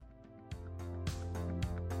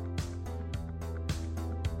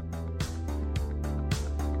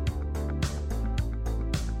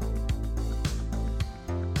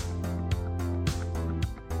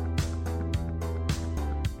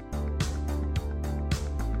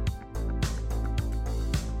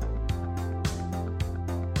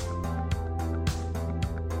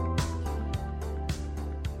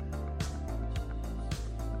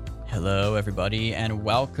Hello, everybody, and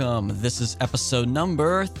welcome. This is episode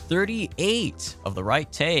number 38 of The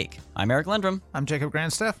Right Take. I'm Eric Lindrum. I'm Jacob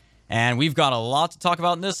Grandstaff. And we've got a lot to talk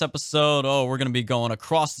about in this episode. We're going to be going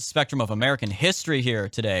across the spectrum of American history here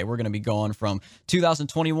today. We're going to be going from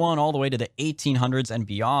 2021 all the way to the 1800s and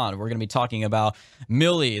beyond. We're going to be talking about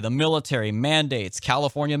Millie, the military, mandates,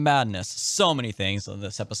 California madness, so many things in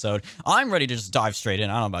this episode. I'm ready to just dive straight in.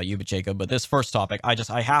 I don't know about you, but Jacob, but this first topic,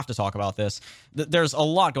 I have to talk about this. There's a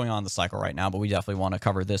lot going on in the cycle right now, but we definitely want to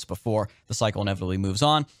cover this before the cycle inevitably moves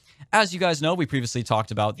on. As you guys know, we previously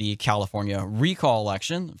talked about the California recall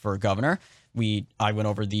election for governor. I went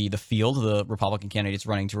over the field of the Republican candidates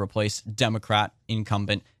running to replace Democrat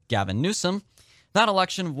incumbent Gavin Newsom. That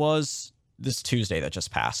election was this Tuesday that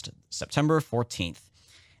just passed, September 14th.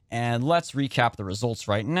 And let's recap the results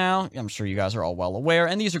right now. I'm sure you guys are all well aware,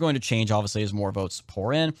 and these are going to change, obviously, as more votes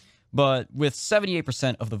pour in. But with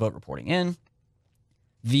 78% of the vote reporting in,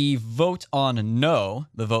 the vote on no,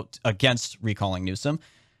 the vote against recalling Newsom,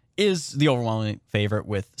 is the overwhelming favorite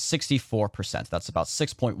with 64%. That's about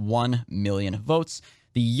 6.1 million votes.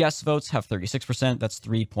 The yes votes have 36%. That's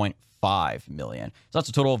 3.5 million. So that's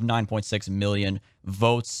a total of 9.6 million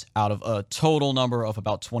votes out of a total number of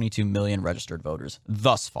about 22 million registered voters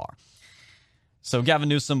thus far. So Gavin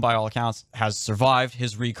Newsom, by all accounts, has survived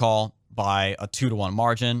his recall by a 2-to-1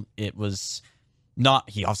 margin.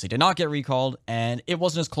 He obviously did not get recalled, and it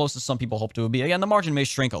wasn't as close as some people hoped it would be. Again, the margin may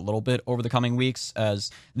shrink a little bit over the coming weeks,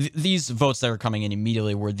 as these votes that are coming in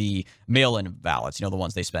immediately were the mail-in ballots, the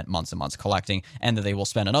ones they spent months and months collecting, and that they will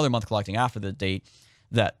spend another month collecting after the date,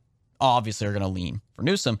 that obviously are going to lean for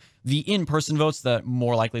Newsom. The in-person votes that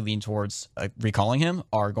more likely lean towards recalling him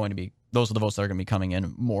those are the votes that are going to be coming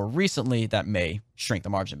in more recently that may shrink the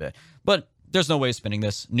margin a bit. But there's no way of spinning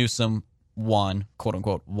this. Newsom won,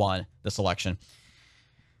 quote-unquote, won this election.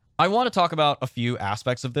 I want to talk about a few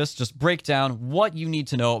aspects of this, just break down what you need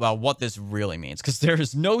to know about what this really means, because there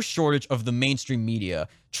is no shortage of the mainstream media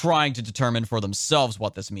trying to determine for themselves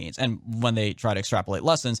what this means. And when they try to extrapolate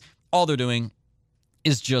lessons, all they're doing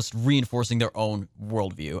is just reinforcing their own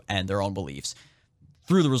worldview and their own beliefs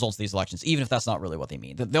through the results of these elections, even if that's not really what they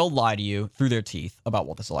mean. They'll lie to you through their teeth about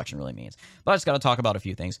what this election really means. But I just got to talk about a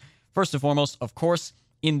few things. First and foremost, of course,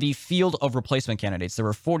 in the field of replacement candidates, there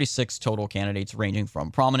were 46 total candidates ranging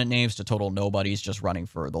from prominent names to total nobodies just running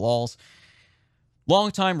for the lulz.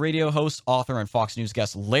 Longtime radio host, author, and Fox News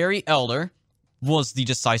guest Larry Elder was the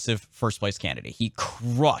decisive first-place candidate. He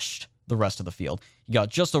crushed the rest of the field. He got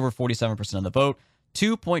just over 47% of the vote,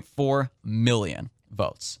 2.4 million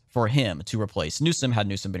votes for him to replace Newsom had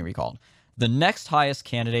Newsom been recalled. The next highest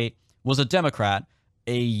candidate was a Democrat,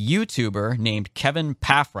 a YouTuber named Kevin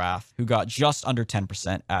Paffrath, who got just under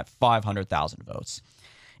 10% at 500,000 votes.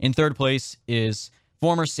 In third place is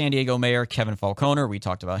former San Diego Mayor Kevin Falconer. We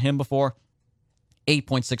talked about him before.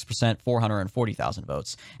 8.6%, 440,000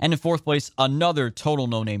 votes. And in fourth place, another total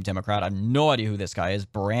no-name Democrat. I have no idea who this guy is.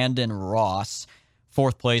 Brandon Ross.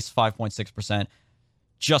 Fourth place, 5.6%,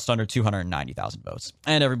 just under 290,000 votes.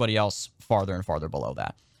 And everybody else farther and farther below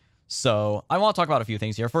that. So I want to talk about a few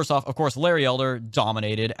things here. First off, of course, Larry Elder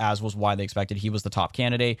dominated, as was widely expected. He was the top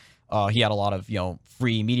candidate. He had a lot of,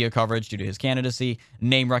 free media coverage due to his candidacy,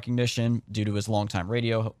 name recognition due to his longtime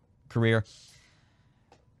radio career.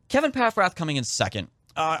 Kevin Paffrath coming in second.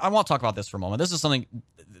 I want to talk about this for a moment. This is something,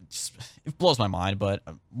 it blows my mind, but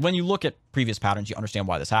when you look at previous patterns, you understand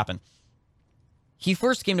why this happened. He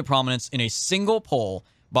first came to prominence in a single poll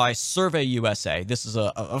by Survey USA. This is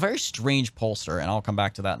a very strange pollster, and I'll come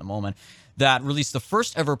back to that in a moment, that released the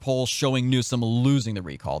first ever poll showing Newsom losing the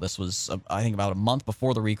recall. This was, I think, about a month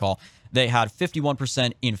before the recall. They had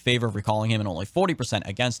 51% in favor of recalling him and only 40%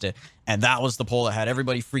 against it, and that was the poll that had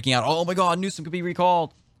everybody freaking out. Oh my God, Newsom could be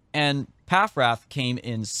recalled. And Paffrath came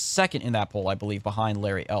in second in that poll, I believe, behind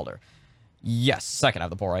Larry Elder. Yes, second. I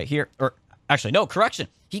have the poll right here. Or actually, no, correction.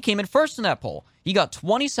 He came in first in that poll. He got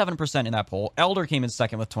 27% in that poll. Elder came in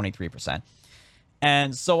second with 23%.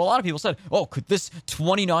 And so a lot of people said, oh, could this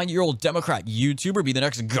 29-year-old Democrat YouTuber be the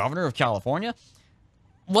next governor of California?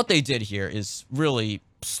 What they did here is really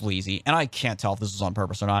sleazy, and I can't tell if this was on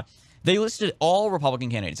purpose or not. They listed all Republican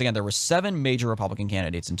candidates. Again, there were 7 major Republican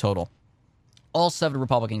candidates in total. All 7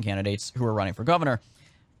 Republican candidates who were running for governor.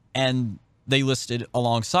 And they listed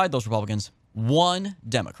alongside those Republicans one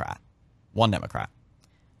Democrat. One Democrat.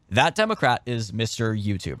 That Democrat is Mr.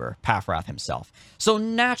 YouTuber, Paffrath himself. So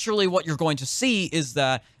naturally what you're going to see is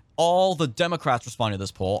that all the Democrats responding to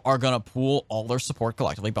this poll are going to pool all their support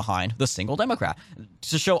collectively behind the single Democrat.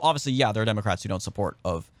 To show, obviously, yeah, there are Democrats who don't support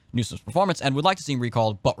of Newsom's performance and would like to see him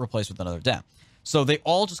recalled but replaced with another Dem. So they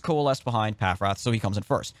all just coalesced behind Paffrath, so he comes in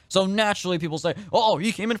first. So naturally, people say, oh,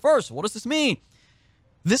 he came in first. What does this mean?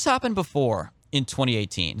 This happened before in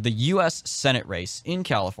 2018, the U.S. Senate race in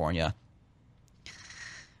California,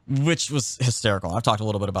 which was hysterical. I've talked a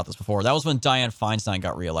little bit about this before. That was when Dianne Feinstein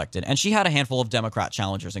got reelected, and she had a handful of Democrat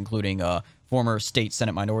challengers, including former state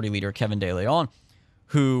Senate Minority Leader Kevin De Leon,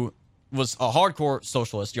 who was a hardcore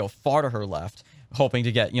socialist, far to her left, hoping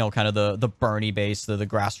to get, kind of the Bernie base, the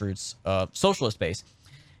grassroots socialist base.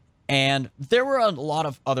 And there were a lot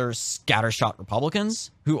of other scattershot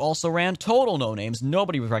Republicans who also ran, total no names,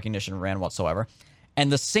 nobody with recognition ran whatsoever.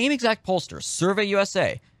 And the same exact pollster, Survey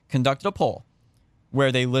USA, conducted a poll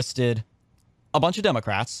where they listed a bunch of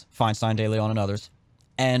Democrats, Feinstein, De Leon, and others,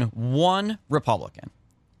 and one Republican.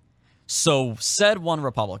 So said one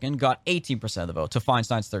Republican got 18% of the vote to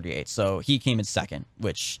Feinstein's 38. So he came in second,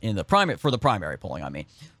 which for the primary polling,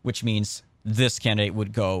 which means this candidate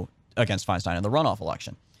would go against Feinstein in the runoff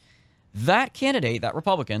election. That candidate, that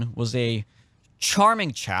Republican, was a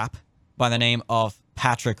charming chap by the name of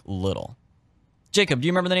Patrick Little. Jacob, do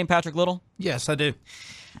you remember the name Patrick Little? Yes, I do.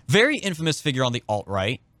 Very infamous figure on the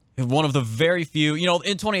alt-right. One of the very few, in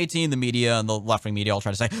 2018, the media and the left-wing media all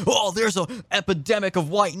try to say, oh, there's an epidemic of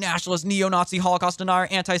white nationalists, neo-Nazi, Holocaust denier,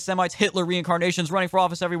 anti-Semites, Hitler reincarnations running for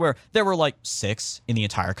office everywhere. There were like 6 in the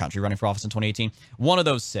entire country running for office in 2018. One of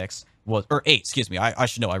those 6 was, or 8, excuse me. I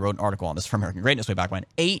should know. I wrote an article on this for American Greatness way back when.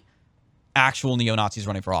 8 actual neo-Nazis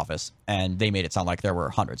running for office, and they made it sound like there were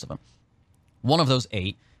hundreds of them. One of those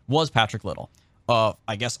 8 was Patrick Little.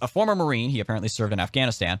 I guess a former Marine. He apparently served in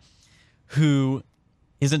Afghanistan, who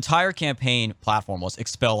his entire campaign platform was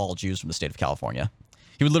expel all Jews from the state of California.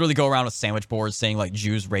 He would literally go around with sandwich boards saying like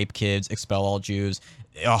Jews rape kids, expel all Jews,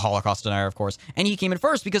 a Holocaust denier, of course. And he came in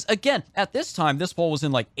first because, again, at this time, this poll was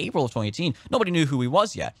in like April of 2018. Nobody knew who he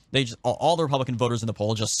was yet. They just, all the Republican voters in the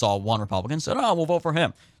poll just saw one Republican, said, oh, we'll vote for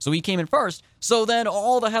him. So he came in first. So then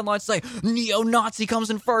all the headlines say, neo-Nazi comes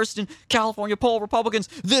in first in California poll Republicans.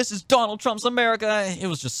 This is Donald Trump's America. It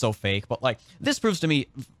was just so fake. But like, this proves to me,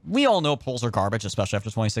 we all know polls are garbage, especially after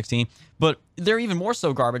 2016. But they're even more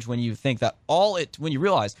so garbage when you think that when you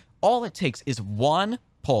realize all it takes is one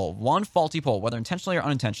poll, one faulty poll, whether intentionally or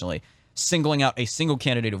unintentionally, singling out a single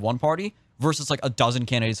candidate of one party versus like a dozen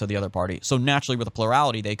candidates of the other party. So naturally, with a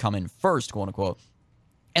plurality, they come in first, quote unquote,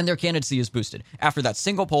 and their candidacy is boosted. After that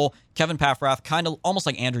single poll, Kevin Paffrath, kind of almost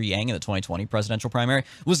like Andrew Yang in the 2020 presidential primary,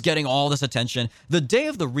 was getting all this attention. The day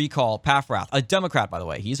of the recall, Paffrath, a Democrat, by the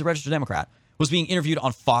way, he's a registered Democrat, was being interviewed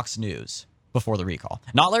on Fox News before the recall.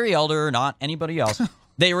 Not Larry Elder, not anybody else.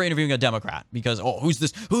 They were interviewing a Democrat because, who's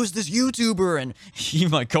this YouTuber? And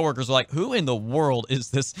even my coworkers were like, who in the world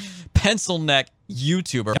is this pencil neck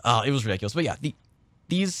YouTuber? It was ridiculous. But yeah,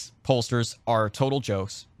 these pollsters are total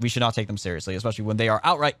jokes. We should not take them seriously, especially when they are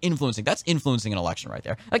outright influencing. That's influencing an election right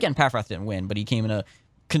there. Again, Paffrath didn't win, but he came in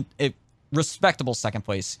a respectable second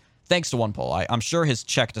place thanks to one poll. I'm sure his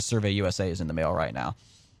check to Survey USA is in the mail right now.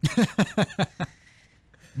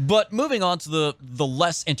 But moving on to the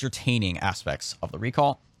less entertaining aspects of the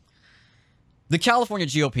recall, the California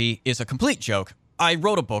GOP is a complete joke. I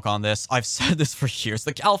wrote a book on this. I've said this for years.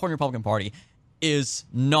 The California Republican Party is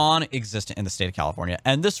non-existent in the state of California,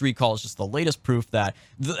 and this recall is just the latest proof that,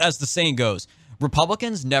 as the saying goes,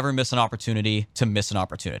 Republicans never miss an opportunity to miss an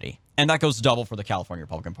opportunity, and that goes double for the California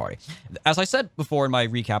Republican Party. As I said before in my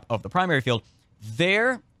recap of the primary field,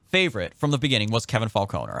 their favorite from the beginning was Kevin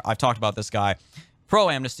Falconer. I've talked about this guy.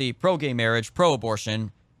 Pro-amnesty, pro-gay marriage,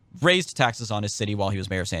 pro-abortion, raised taxes on his city while he was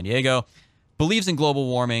mayor of San Diego, believes in global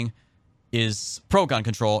warming, is pro-gun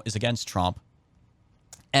control, is against Trump.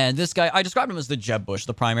 And this guy, I described him as the Jeb Bush,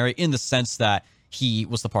 the primary, in the sense that he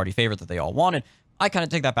was the party favorite that they all wanted. I kind of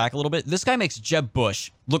take that back a little bit. This guy makes Jeb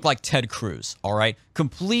Bush look like Ted Cruz, all right?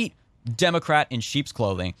 Complete Democrat in sheep's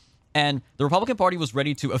clothing. And the Republican Party was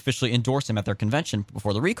ready to officially endorse him at their convention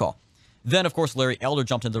before the recall. Then, of course, Larry Elder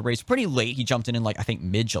jumped into the race pretty late. He jumped in like, I think,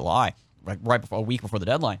 mid-July, right before, a week before the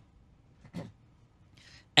deadline.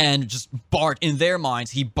 And just in their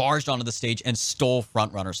minds, he barged onto the stage and stole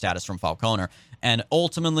frontrunner status from Falconer. And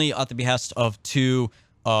ultimately, at the behest of 2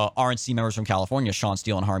 RNC members from California, Sean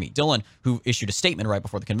Steele and Harmeet Dillon, who issued a statement right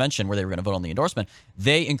before the convention where they were going to vote on the endorsement,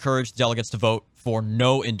 they encouraged delegates to vote for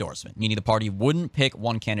no endorsement, meaning the party wouldn't pick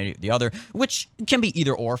one candidate or the other, which can be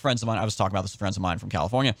either or. Friends of mine, I was talking about this with friends of mine from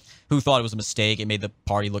California, who thought it was a mistake. It made the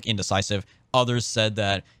party look indecisive. Others said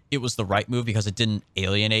that it was the right move because it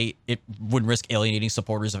wouldn't risk alienating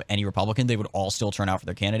supporters of any Republican. They would all still turn out for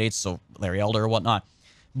their candidates, so Larry Elder or whatnot.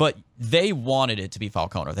 But they wanted it to be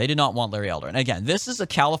Falconer. They did not want Larry Elder. And again, this is a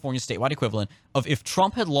California statewide equivalent of if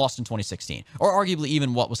Trump had lost in 2016, or arguably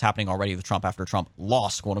even what was happening already with Trump after Trump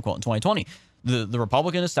lost, quote unquote, in 2020. The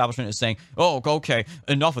Republican establishment is saying, oh, okay,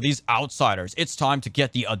 enough of these outsiders. It's time to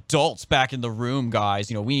get the adults back in the room,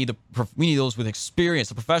 guys. You know, we need those with experience,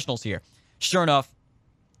 the professionals here. Sure enough,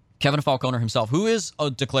 Kevin Falconer himself, who is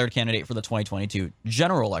a declared candidate for the 2022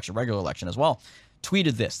 general election, regular election as well,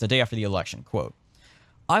 tweeted this the day after the election, quote,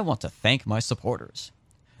 "I want to thank my supporters.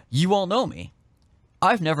 You all know me.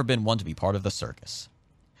 I've never been one to be part of the circus.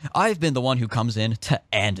 I've been the one who comes in to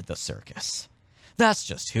end the circus. That's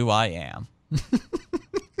just who I am."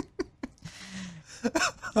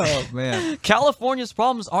 Oh, man. California's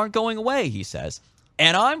problems aren't going away, he says.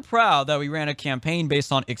 And I'm proud that we ran a campaign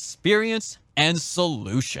based on experience and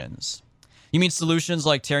solutions. You mean solutions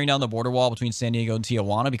like tearing down the border wall between San Diego and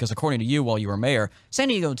Tijuana? Because according to you, while you were mayor, San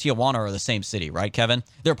Diego and Tijuana are the same city, right, Kevin?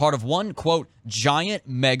 They're part of one, quote, giant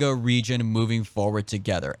mega region moving forward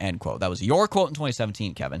together, end quote. That was your quote in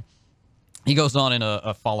 2017, Kevin. He goes on in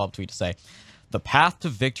a follow-up tweet to say, "The path to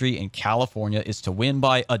victory in California is to win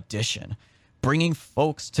by addition, bringing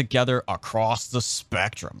folks together across the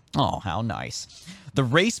spectrum." Oh, how nice. "The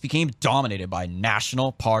race became dominated by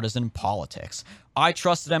national partisan politics. I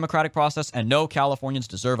trust the democratic process and know Californians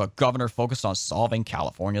deserve a governor focused on solving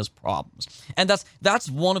California's problems." And that's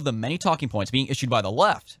one of the many talking points being issued by the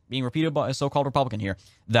left, being repeated by a so-called Republican here,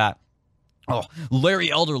 that, oh,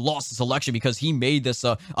 Larry Elder lost this election because he made this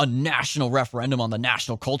a national referendum on the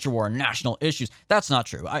national culture war and national issues. That's not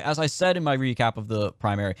true. As I said in my recap of the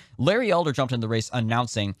primary, Larry Elder jumped in the race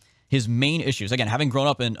announcing his main issues. Again, having grown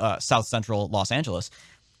up in South Central Los Angeles,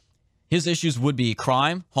 his issues would be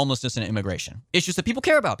crime, homelessness, and immigration. Issues that people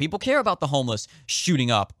care about. People care about the homeless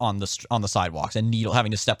shooting up on the sidewalks and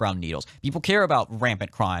having to step around needles. People care about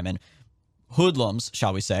rampant crime and hoodlums,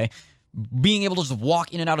 shall we say, being able to just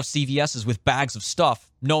walk in and out of CVS's with bags of stuff,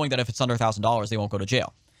 knowing that if it's under $1,000, they won't go to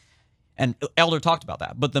jail. And Elder talked about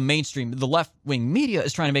that. But the mainstream, the left-wing media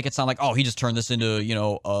is trying to make it sound like, oh, he just turned this into, you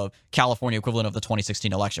know, a California equivalent of the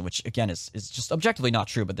 2016 election, which, again, is just objectively not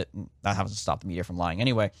true, but that hasn't stopped the media from lying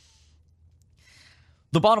anyway.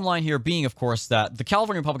 The bottom line here being, of course, that the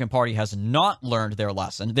California Republican Party has not learned their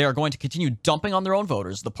lesson. They are going to continue dumping on their own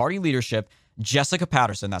voters. The party leadership, Jessica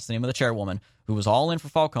Patterson, that's the name of the chairwoman, who was all in for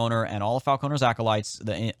Falconer, and all of Falconer's acolytes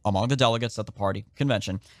among the delegates at the party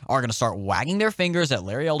convention are going to start wagging their fingers at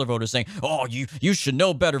Larry Elder voters saying, oh, you should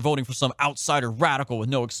know better voting for some outsider radical with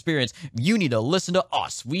no experience. You need to listen to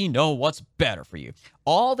us. We know what's better for you.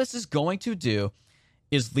 All this is going to do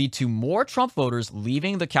is lead to more Trump voters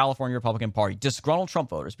leaving the California Republican Party, disgruntled Trump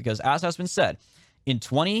voters, because as has been said, in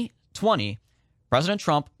 2020, President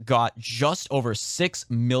Trump got just over 6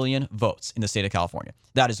 million votes in the state of California.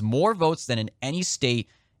 That is more votes than in any state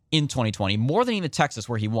in 2020, more than even Texas,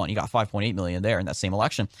 where he won. He got 5.8 million there in that same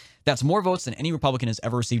election. That's more votes than any Republican has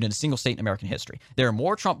ever received in a single state in American history. There are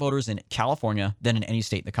more Trump voters in California than in any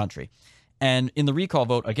state in the country. And in the recall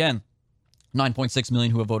vote, again, 9.6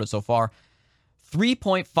 million who have voted so far,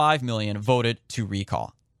 3.5 million voted to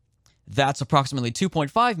recall. That's approximately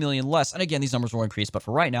 2.5 million less. And again, these numbers will increase, but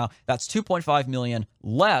for right now, that's 2.5 million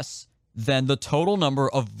less than the total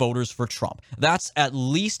number of voters for Trump. That's at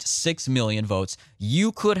least 6 million votes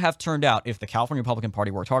you could have turned out if the California Republican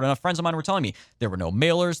Party worked hard enough. Friends of mine were telling me there were no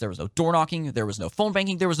mailers, there was no door knocking, there was no phone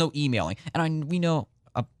banking, there was no emailing. And we know,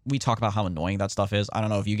 we talk about how annoying that stuff is. I don't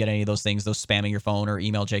know if you get any of those things, those spamming your phone or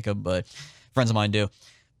email, Jacob, but friends of mine do.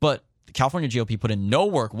 But the California GOP put in no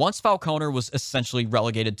work. Once Falconer was essentially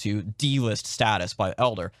relegated to D-list status by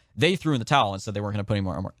Elder, they threw in the towel and said they weren't going to put any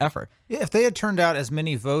more effort. Yeah, if they had turned out as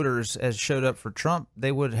many voters as showed up for Trump,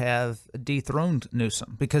 they would have dethroned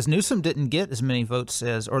Newsom, because Newsom didn't get as many votes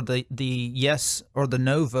as, or the yes or the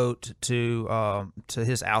no vote to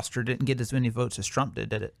his ouster didn't get as many votes as Trump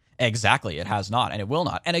did it? Exactly, it has not, and it will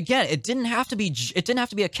not. And again, it didn't have to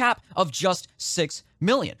be a cap of just 6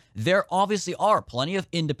 million. There obviously are plenty of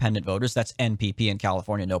independent voters. That's NPP in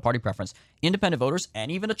California, no party preference. Independent voters,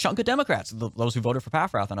 and even a chunk of Democrats, those who voted for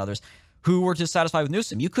Paffrath and others, who were dissatisfied with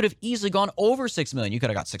Newsom. You could have easily gone over 6 million. You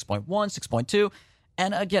could have got 6.1, 6.2.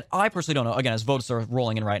 And again, I personally don't know. Again, as votes are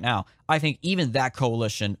rolling in right now, I think even that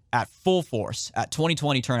coalition at full force, at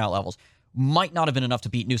 2020 turnout levels, might not have been enough to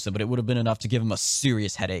beat Newsom, but it would have been enough to give him a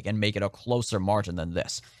serious headache and make it a closer margin than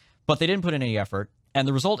this. But they didn't put in any effort, and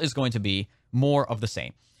the result is going to be more of the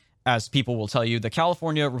same. As people will tell you, the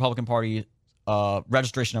California Republican Party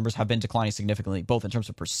registration numbers have been declining significantly, both in terms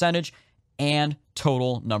of percentage and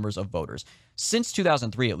total numbers of voters. Since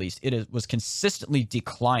 2003, at least, it was consistently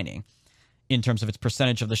declining in terms of its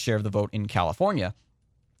percentage of the share of the vote in California.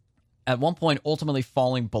 at one point ultimately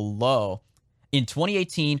falling below. In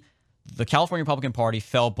 2018, the California Republican Party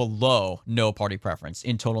fell below no party preference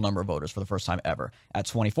in total number of voters for the first time ever, at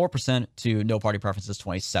 24% to no party preference is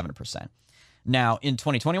 27%. Now, in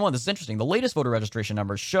 2021, this is interesting. The latest voter registration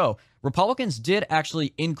numbers show Republicans did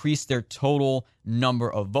actually increase their total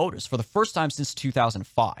number of voters. For the first time since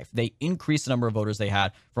 2005, they increased the number of voters they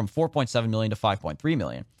had from 4.7 million to 5.3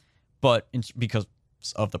 million. But because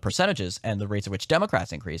of the percentages and the rates at which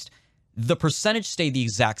Democrats increased, the percentage stayed the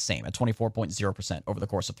exact same at 24.0% over the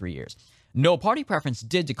course of 3 years. No party preference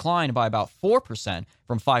did decline by about 4%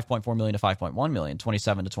 from 5.4 million to 5.1 million,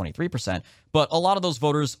 27 to 23%. But a lot of those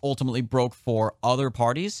voters ultimately broke for other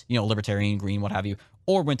parties, Libertarian, Green, what have you,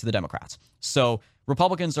 or went to the Democrats. So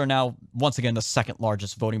Republicans are now, once again, the second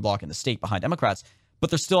largest voting bloc in the state behind Democrats, but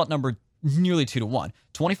they're still outnumbered nearly 2-1,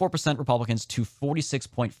 24% Republicans to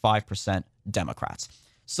 46.5% Democrats.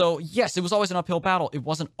 So, yes, it was always an uphill battle. It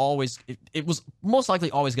wasn't always, it was most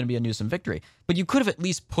likely always going to be a Newsom victory. But you could have at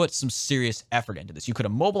least put some serious effort into this. You could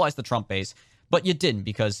have mobilized the Trump base, but you didn't,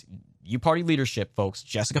 because you party leadership, folks,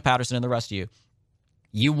 Jessica Patterson and the rest of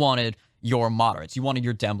you wanted your moderates. You wanted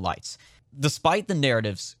your Dem lights. Despite the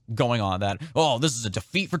narratives going on that, this is a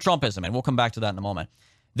defeat for Trumpism, and we'll come back to that in a moment,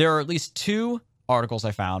 there are at least 2 articles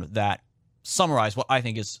I found that summarize what I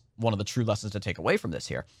think is one of the true lessons to take away from this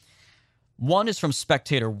here. One is from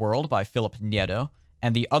Spectator World by Philip Nieto,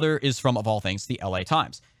 and the other is from, of all things, the LA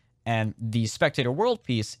Times. And the Spectator World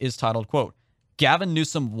piece is titled, quote, Gavin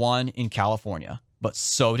Newsom won in California, but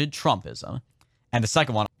so did Trumpism. And the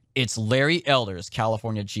second one, it's Larry Elder's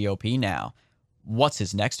California GOP now. What's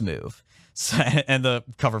his next move? So, and the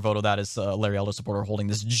cover photo of that is a Larry Elder supporter holding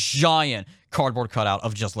this giant cardboard cutout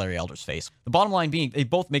of just Larry Elder's face. The bottom line being, they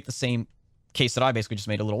both make the same case that I basically just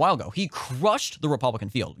made a little while ago. He crushed the Republican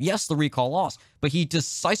field. Yes, the recall loss, but he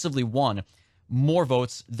decisively won more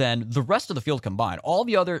votes than the rest of the field combined. All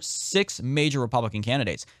the other 6 major Republican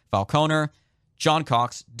candidates, Falconer, John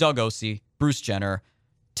Cox, Doug Osee, Bruce Jenner,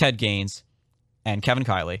 Ted Gaines, and Kevin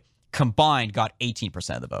Kiley, combined got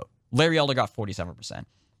 18% of the vote. Larry Elder got 47%.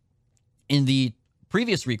 In the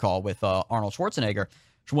previous recall with Arnold Schwarzenegger,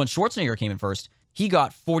 when Schwarzenegger came in first, he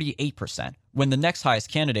got 48%, when the next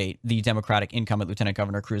highest candidate, the Democratic incumbent Lieutenant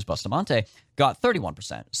Governor Cruz Bustamante, got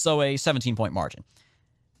 31%, so a 17-point margin.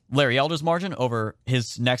 Larry Elder's margin over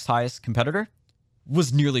his next highest competitor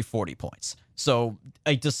was nearly 40 points. So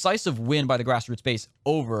a decisive win by the grassroots base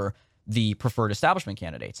over the preferred establishment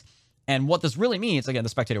candidates. And what this really means, again, the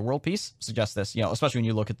Spectator World piece suggests this, especially when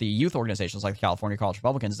you look at the youth organizations like the California College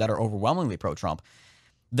Republicans that are overwhelmingly pro-Trump,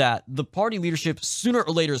 that the party leadership sooner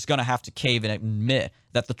or later is going to have to cave and admit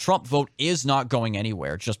that the Trump vote is not going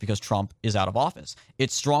anywhere just because Trump is out of office.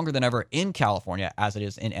 It's stronger than ever in California as it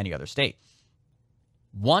is in any other state.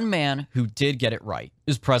 One man who did get it right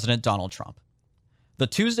is President Donald Trump. The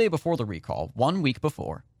Tuesday before the recall, 1 week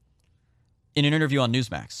before, in an interview on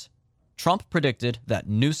Newsmax, Trump predicted that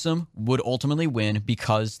Newsom would ultimately win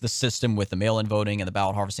because the system with the mail-in voting and the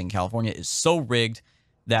ballot harvesting in California is so rigged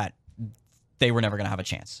that they were never going to have a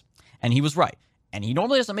chance. And he was right. And he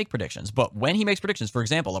normally doesn't make predictions, but when he makes predictions, for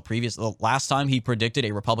example, the last time he predicted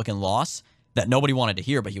a Republican loss that nobody wanted to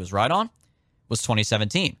hear, but he was right on, was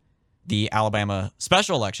 2017. The Alabama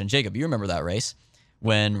special election. Jacob, you remember that race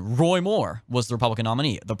when Roy Moore was the Republican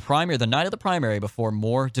nominee. The night of the primary before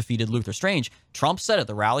Moore defeated Luther Strange, Trump said at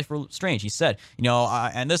the rally for Strange, he said,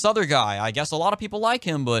 and this other guy, I guess a lot of people like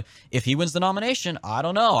him, but if he wins the nomination, I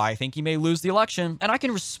don't know. I think he may lose the election. And I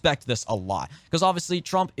can respect this a lot because obviously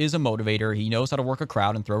Trump is a motivator. He knows how to work a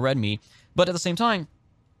crowd and throw red meat. But at the same time,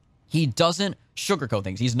 he doesn't sugarcoat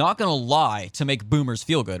things. He's not going to lie to make boomers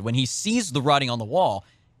feel good. When he sees the writing on the wall,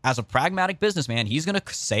 as a pragmatic businessman, he's going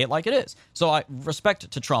to say it like it is. So I respect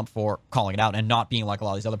to Trump for calling it out and not being like a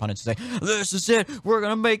lot of these other pundits who say, this is it, we're going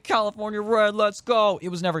to make California red, let's go. It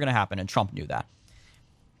was never going to happen, and Trump knew that.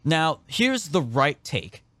 Now, here's the right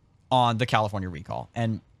take on the California recall,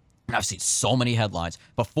 and I've seen so many headlines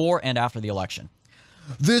before and after the election.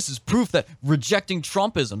 This is proof that rejecting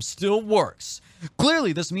Trumpism still works.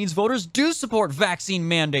 Clearly, this means voters do support vaccine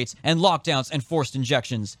mandates and lockdowns and forced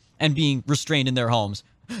injections and being restrained in their homes.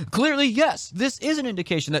 Clearly, yes, this is an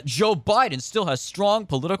indication that Joe Biden still has strong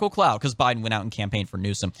political clout because Biden went out and campaigned for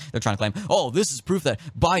Newsom. They're trying to claim, this is proof that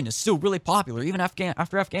Biden is still really popular, even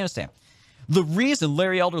after Afghanistan. The reason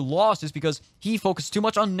Larry Elder lost is because he focused too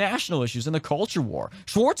much on national issues and the culture war.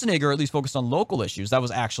 Schwarzenegger at least focused on local issues. That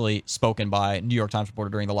was actually spoken by a New York Times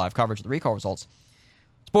reporter during the live coverage of the recall results.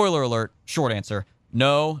 Spoiler alert, short answer,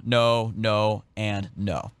 no, no, no, and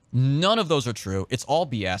no. None of those are true. It's all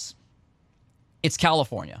BS. It's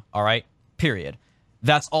California, all right? Period.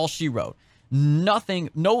 That's all she wrote. Nothing,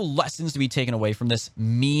 no lessons to be taken away from this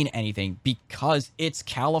mean anything because it's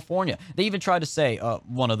California. They even tried to say,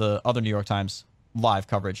 one of the other New York Times live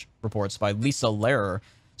coverage reports by Lisa Lehrer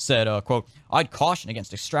said, quote, "I'd caution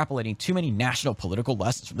against extrapolating too many national political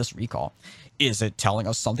lessons from this recall. Is it telling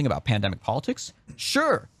us something about pandemic politics?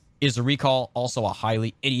 Sure. Is a recall also a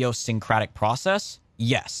highly idiosyncratic process?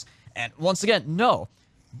 Yes. And once again, no.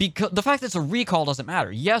 Because the fact that it's a recall doesn't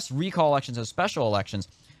matter. Yes, recall elections and special elections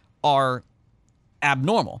are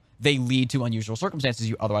abnormal. They lead to unusual circumstances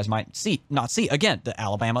you otherwise might not see. Again, the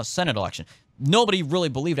Alabama Senate election. Nobody really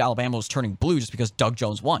believed Alabama was turning blue just because Doug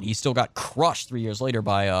Jones won. He still got crushed 3 years later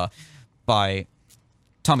by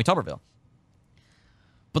Tommy Tuberville.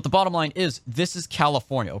 But the bottom line is, this is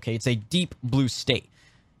California, okay? It's a deep blue state.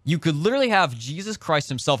 You could literally have Jesus Christ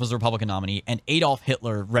himself as the Republican nominee and Adolf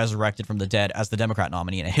Hitler resurrected from the dead as the Democrat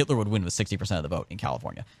nominee, and Hitler would win with 60% of the vote in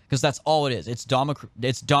California. Because that's all it is. It's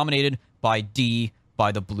dominated by the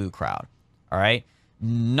blue crowd. All right?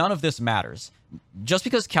 None of this matters. Just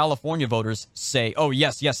because California voters say, oh,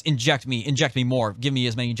 yes, inject me more, give me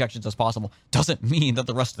as many injections as possible, doesn't mean that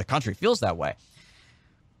the rest of the country feels that way.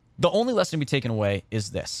 The only lesson to be taken away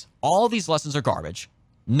is this. All of these lessons are garbage.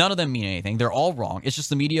 None of them mean anything. They're all wrong. It's just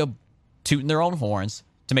the media tooting their own horns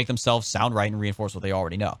to make themselves sound right and reinforce what they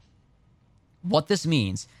already know. What this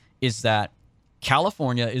means is that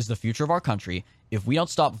California is the future of our country if we don't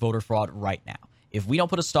stop voter fraud right now. If we don't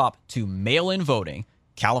put a stop to mail-in voting,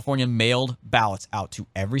 California mailed ballots out to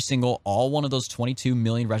all one of those 22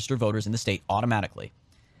 million registered voters in the state automatically.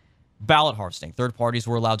 Ballot harvesting. Third parties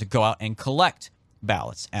were allowed to go out and collect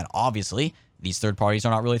ballots. And obviously, these third parties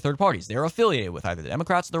are not really third parties. They're affiliated with either the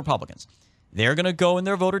Democrats or the Republicans. They're going to go in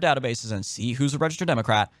their voter databases and see who's a registered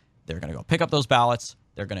Democrat. They're going to go pick up those ballots.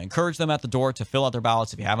 They're going to encourage them at the door to fill out their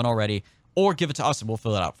ballots if you haven't already, or give it to us and we'll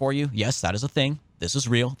fill it out for you. Yes, that is a thing. This is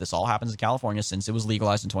real. This all happens in California since it was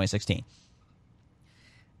legalized in 2016.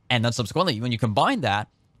 And then subsequently, when you combine that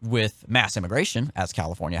with mass immigration, as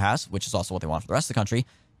California has, which is also what they want for the rest of the country,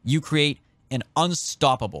 you create an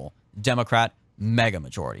unstoppable Democrat mega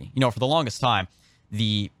majority. You know, for the longest time,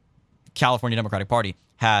 the California Democratic Party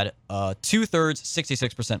had a 2/3,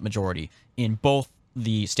 66% majority in both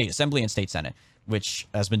the state assembly and state senate, which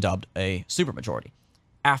has been dubbed a supermajority.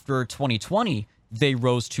 After 2020, they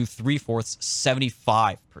rose to 3/4,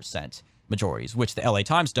 75% majorities, which the LA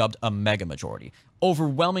Times dubbed a mega majority.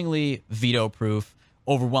 Overwhelmingly veto-proof,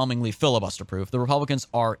 overwhelmingly filibuster-proof. The Republicans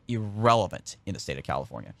are irrelevant in the state of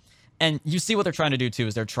California. And you see what they're trying to do, too,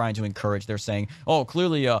 is they're trying to encourage. They're saying, oh,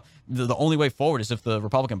 clearly the only way forward is if the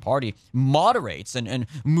Republican Party moderates and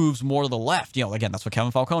moves more to the left. You know, again, that's what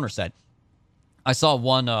Kevin Falconer said. I saw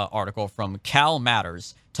one article from Cal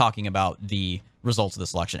Matters talking about the results of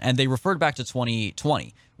this election, and they referred back to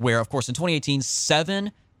 2020, where, of course, in 2018,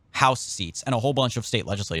 7 House seats and a whole bunch of state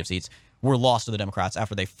legislative seats were lost to the Democrats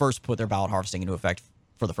after they first put their ballot harvesting into effect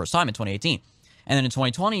for the first time in 2018. And then in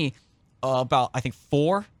 2020, about, I think,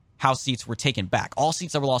 4 House seats were taken back. All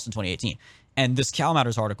seats that were lost in 2018. And this Cal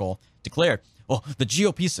Matters article declared, well, the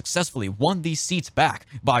GOP successfully won these seats back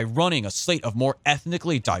by running a slate of more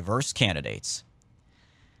ethnically diverse candidates.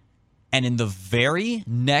 And in the very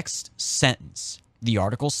next sentence, the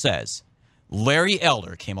article says, Larry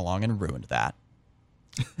Elder came along and ruined that.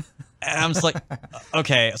 And I'm just like,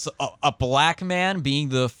 okay, so a black man being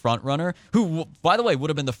the front runner, who, by the way, would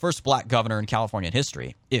have been the first black governor in California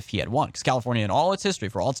history if he had won. Because California, in all its history,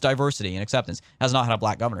 for all its diversity and acceptance, has not had a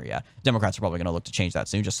black governor yet. Democrats are probably going to look to change that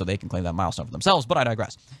soon just so they can claim that milestone for themselves, but I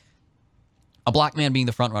digress. A black man being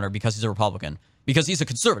the front runner because he's a Republican, because he's a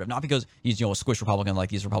conservative, not because he's, you know, a squish Republican like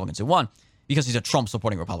these Republicans who won, because he's a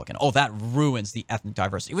Trump-supporting Republican. Oh, that ruins the ethnic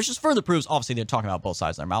diversity, which just further proves, obviously, they're talking about both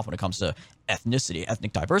sides of their mouth when it comes to ethnicity,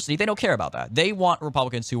 ethnic diversity. They don't care about that. They want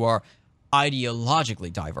Republicans who are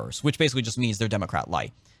ideologically diverse, which basically just means they're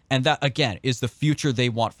Democrat-light. And that, again, is the future they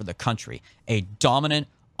want for the country. A dominant,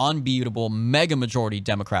 unbeatable, mega-majority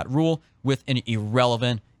Democrat rule with an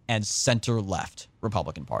irrelevant and center-left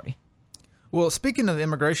Republican Party. Well, speaking of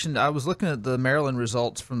immigration, I was looking at the Maryland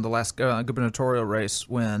results from the last gubernatorial race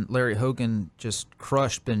when Larry Hogan just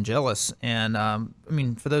crushed Ben Jealous. And, I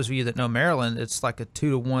mean, for those of you that know Maryland, it's like a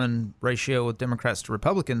 2-to-1 ratio with Democrats to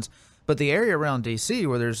Republicans. But the area around D.C.,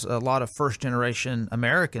 where there's a lot of first-generation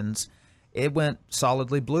Americans, it went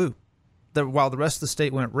solidly blue. While the rest of the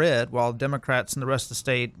state went red, while Democrats in the rest of the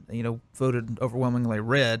state, you know, voted overwhelmingly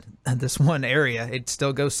red, this one area, it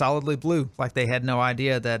still goes solidly blue. Like they had no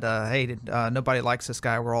idea that, hey, nobody likes this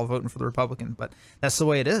guy. We're all voting for the Republican. But that's the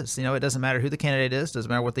way it is. You know, it doesn't matter who the candidate is. Doesn't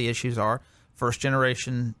matter what the issues are.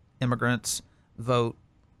 First-generation immigrants vote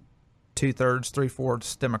 2/3,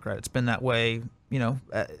 3/4 Democrat. It's been that way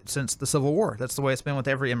since the Civil War. That's the way it's been with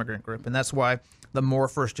every immigrant group. And that's why the more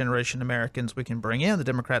first-generation Americans we can bring in, the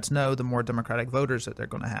Democrats know, the more Democratic voters that they're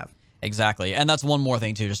going to have. Exactly. And that's one more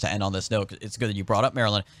thing, too, just to end on this note. It's good that you brought up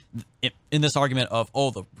Maryland. In this argument of,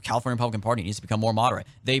 the California Republican Party needs to become more moderate,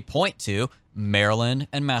 they point to Maryland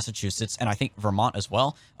and Massachusetts, and I think Vermont as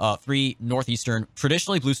well, 3 northeastern,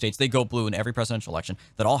 traditionally blue states. They go blue in every presidential election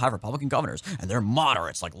that all have Republican governors, and they're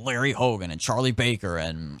moderates like Larry Hogan and Charlie Baker,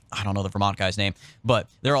 and I don't know the Vermont guy's name, but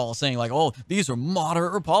they're all saying like, these are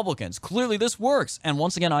moderate Republicans. Clearly this works. And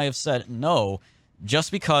once again, I have said no.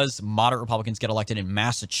 Just because moderate Republicans get elected in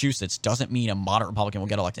Massachusetts doesn't mean a moderate Republican will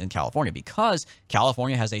get elected in California, because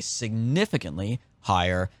California has a significantly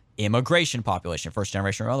higher immigration population, first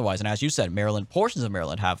generation or otherwise. And as you said, portions of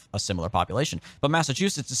Maryland have a similar population, but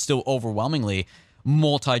Massachusetts is still overwhelmingly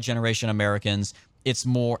multi-generation Americans. It's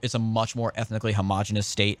a much more ethnically homogenous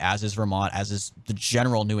state, as is Vermont, as is the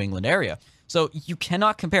general New England area. So you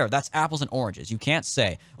cannot compare. That's apples and oranges. You can't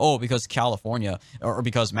say, because California or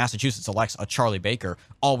because Massachusetts elects a Charlie Baker,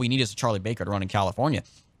 all we need is a Charlie Baker to run in California.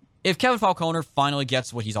 If Kevin Falconer finally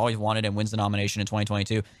gets what he's always wanted and wins the nomination in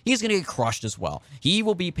 2022, he's going to get crushed as well. He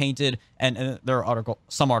will be painted, and there are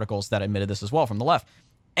some articles that admitted this as well from the left.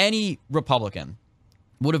 Any Republican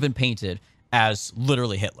would have been painted as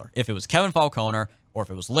literally Hitler. If it was Kevin Falconer, or if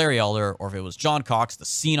it was Larry Elder, or if it was John Cox, the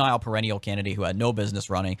senile perennial candidate who had no business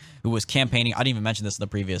running, who was campaigning. I didn't even mention this in the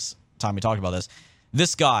previous time we talked about this.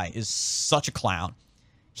 This guy is such a clown.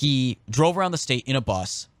 He drove around the state in a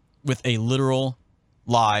bus with a literal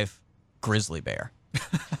live grizzly bear.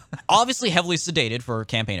 Obviously heavily sedated for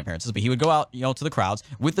campaign appearances, but he would go out, to the crowds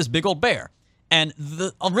with this big old bear. And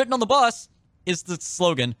written on the bus is the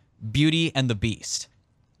slogan, Beauty and the Beast.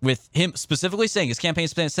 With him specifically saying, his campaign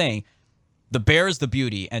saying, the bear is the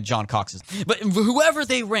beauty and John Cox is. But whoever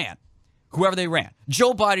they ran,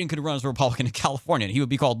 Joe Biden could run as a Republican in California, and he would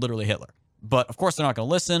be called literally Hitler. But of course, they're not going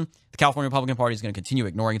to listen. The California Republican Party is going to continue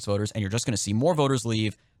ignoring its voters, and you're just going to see more voters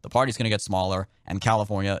leave. The party's going to get smaller, and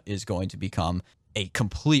California is going to become a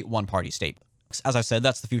complete one-party state. As I said,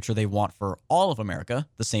 that's the future they want for all of America,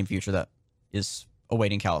 the same future that is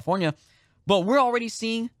awaiting California. But we're already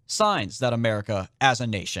seeing signs that America, as a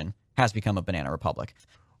nation, has become a banana republic.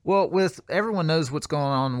 Well, everyone knows what's going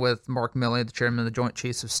on with Mark Milley, the chairman of the Joint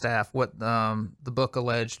Chiefs of Staff, what the book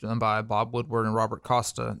alleged by Bob Woodward and Robert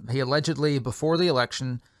Costa. He allegedly, before the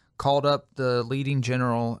election, called up the leading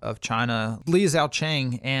general of China, Li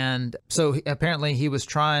Zhaocheng, and so apparently he was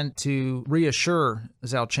trying to reassure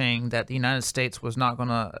Zhaocheng that the United States was not going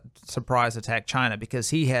to surprise attack China,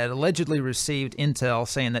 because he had allegedly received intel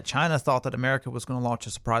saying that China thought that America was going to launch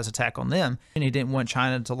a surprise attack on them, and he didn't want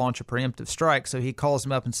China to launch a preemptive strike. So he calls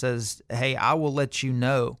him up and says, hey, I will let you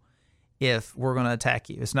know if we're going to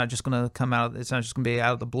attack you. It's not just going to it's not just going to be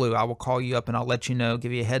out of the blue. I will call you up and I'll let you know,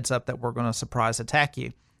 give you a heads up that we're going to surprise attack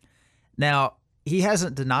you. Now, he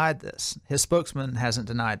hasn't denied this. His spokesman hasn't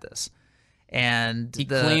denied this. And he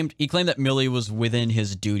claimed that Milley was within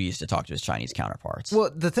his duties to talk to his Chinese counterparts.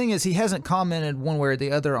 Well, the thing is, he hasn't commented one way or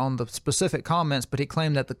the other on the specific comments, but he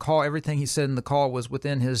claimed that the call, everything he said in the call was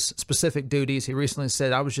within his specific duties. He recently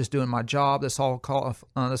said, I was just doing my job. This all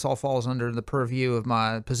falls under the purview of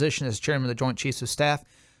my position as chairman of the Joint Chiefs of Staff.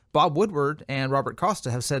 Bob Woodward and Robert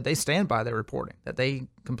Costa have said they stand by their reporting, that they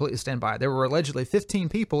completely stand by it. There were allegedly 15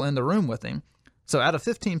 people in the room with him. So out of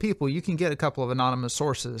 15 people, you can get a couple of anonymous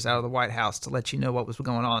sources out of the White House to let you know what was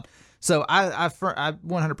going on. So I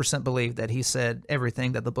 100% believe that he said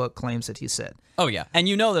everything that the book claims that he said. Oh, yeah. And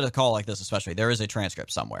you know that a call like this, especially, there is a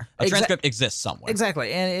transcript somewhere. A transcript exists somewhere.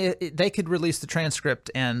 Exactly. And they could release the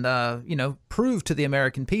transcript and, prove to the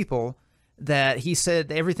American people that he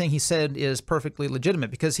said everything he said is perfectly legitimate,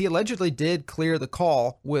 because he allegedly did clear the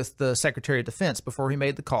call with the Secretary of Defense before he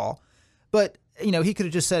made the call. But, he could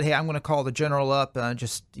have just said, hey, I'm going to call the general up,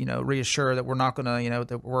 reassure that we're not going to,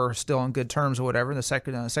 that we're still on good terms or whatever. And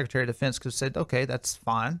the Secretary of Defense could have said, okay, that's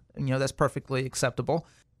fine. That's perfectly acceptable.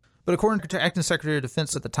 But according to Acting Secretary of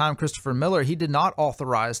Defense at the time, Christopher Miller, he did not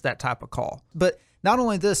authorize that type of call. But not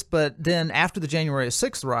only this, but then after the January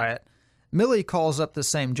 6th riot, Milley calls up the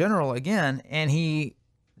same general again, and he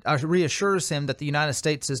reassures him that the United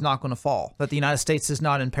States is not going to fall, that the United States is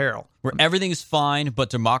not in peril. Where everything is fine, but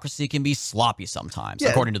democracy can be sloppy sometimes,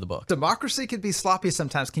 according to the book. Democracy can be sloppy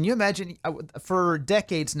sometimes. Can you imagine? For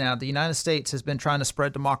decades now, the United States has been trying to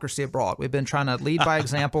spread democracy abroad. We've been trying to lead by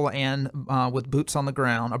example and with boots on the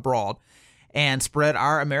ground abroad, and spread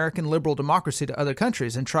our American liberal democracy to other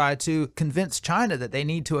countries and try to convince China that they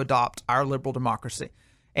need to adopt our liberal democracy.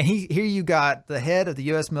 And here you got the head of the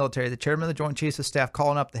U.S. military, the chairman of the Joint Chiefs of Staff,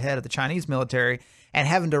 calling up the head of the Chinese military and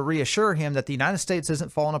having to reassure him that the United States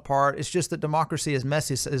isn't falling apart. It's just that democracy is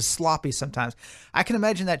messy, is sloppy sometimes. I can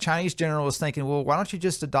imagine that Chinese general was thinking, well, why don't you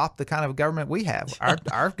just adopt the kind of government we have?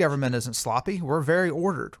 Our government isn't sloppy. We're very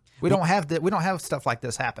ordered. We don't have stuff like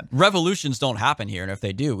this happen. Revolutions don't happen here, and if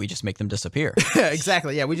they do, we just make them disappear.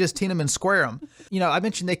 Exactly. Yeah, we just teen them and square them. I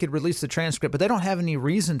mentioned they could release the transcript, but they don't have any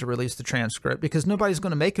reason to release the transcript because nobody's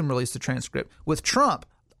going to make them release the transcript. With Trump,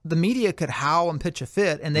 the media could howl and pitch a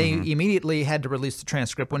fit, and they immediately had to release the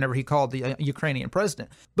transcript whenever he called the Ukrainian president.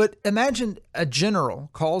 But imagine a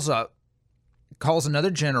general calls another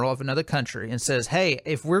general of another country and says, hey,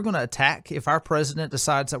 if our president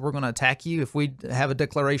decides that we're going to attack you, if we have a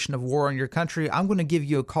declaration of war on your country, I'm going to give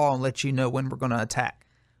you a call and let you know when we're going to attack.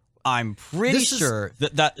 I'm pretty sure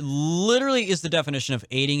that literally is the definition of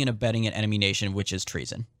aiding and abetting an enemy nation, which is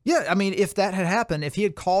treason. Yeah, I mean, if that had happened, if he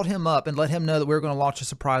had called him up and let him know that we were going to launch a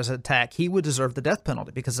surprise attack, he would deserve the death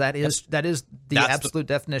penalty because that's the absolute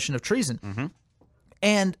definition of treason. Mm-hmm.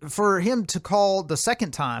 And for him to call the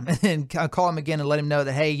second time and call him again and let him know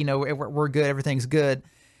that, hey, we're good, everything's good,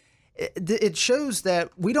 it shows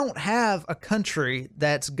that we don't have a country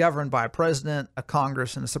that's governed by a president, a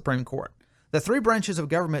Congress, and a Supreme Court. The three branches of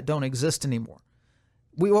government don't exist anymore.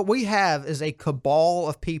 What we have is a cabal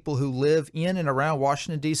of people who live in and around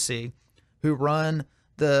Washington, D.C., who run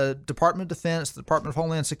the Department of Defense, the Department of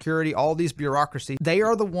Homeland Security, all these bureaucracies. They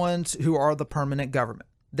are the ones who are the permanent government.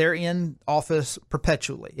 They're in office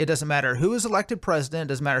perpetually. It doesn't matter who is elected president.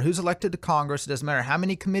 It doesn't matter who's elected to Congress. It doesn't matter how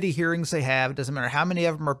many committee hearings they have. It doesn't matter how many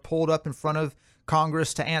of them are pulled up in front of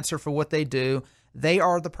Congress to answer for what they do. They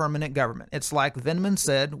are the permanent government. It's like Vindman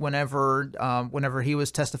said whenever he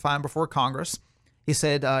was testifying before Congress. He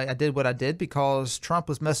said, I did what I did because Trump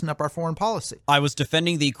was messing up our foreign policy. I was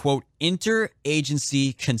defending the, quote,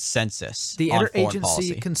 interagency consensus on foreign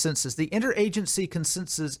policy. The interagency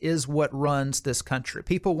consensus is what runs this country.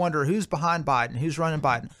 People wonder who's behind Biden, who's running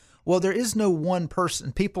Biden. Well, there is no one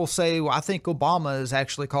person. People say, well, I think Obama is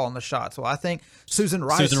actually calling the shots. Well, I think Susan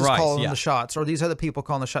Rice is calling the shots, or these other people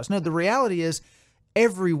calling the shots. No, the reality is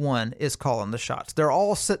everyone is calling the shots. They're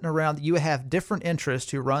all sitting around. You have different interests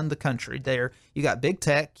who run the country. There, you got big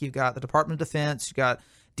tech, you got the Department of Defense, you got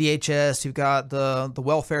DHS, you've got the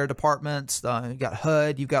welfare departments, you got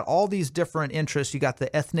HUD, you've got all these different interests. You got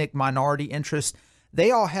the ethnic minority interests.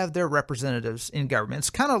 They all have their representatives in government. It's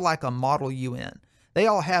kind of like a model UN. They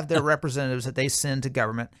all have their representatives that they send to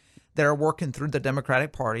government that are working through the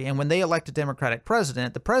Democratic Party. And when they elect a Democratic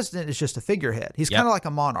president, the president is just a figurehead. He's kind of like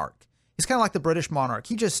a monarch. He's kind of like the British monarch.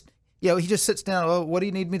 He just sits down. Oh, what do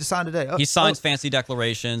you need me to sign today? He signs fancy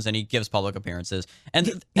declarations and he gives public appearances.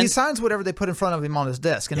 And he signs whatever they put in front of him on his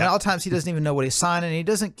desk. And a lot of times he doesn't even know what he's signing. And he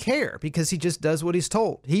doesn't care because he just does what he's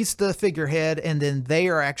told. He's the figurehead, and then they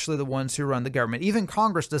are actually the ones who run the government. Even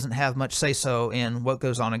Congress doesn't have much say-so in what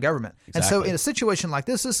goes on in government. Exactly. And so in a situation like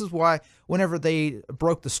this is why whenever they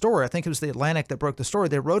broke the story, I think it was the Atlantic that broke the story,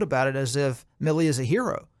 they wrote about it as if Milley is a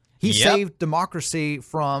hero. He saved democracy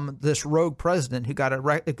from this rogue president who got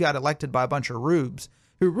elected by a bunch of rubes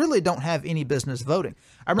who really don't have any business voting.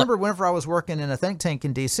 I remember whenever I was working in a think tank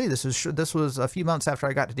in D.C., this was a few months after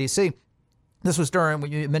I got to D.C., this was during,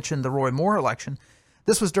 when you mentioned the Roy Moore election,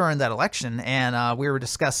 this was during that election, and we were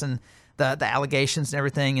discussing the allegations and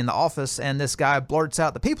everything in the office, and this guy blurts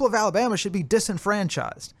out, the people of Alabama should be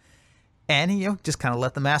disenfranchised. And he just kind of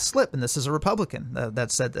let the mask slip. And this is a Republican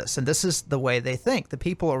that said this. And this is the way they think. The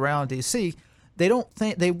people around D.C., they don't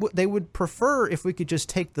think they would prefer if we could just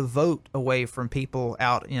take the vote away from people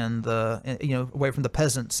out in the away from the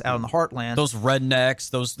peasants out in the heartland. Those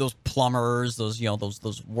rednecks, those plumbers, those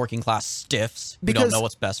working class stiffs who don't know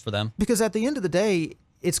what's best for them. Because at the end of the day,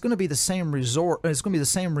 it's going to be the same result. It's going to be the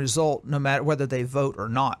same result no matter whether they vote or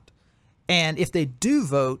not. And if they do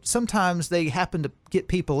vote, sometimes they happen to get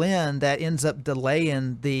people in that ends up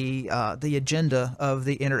delaying the agenda of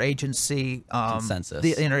the interagency consensus.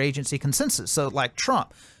 The interagency consensus. So like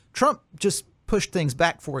Trump just pushed things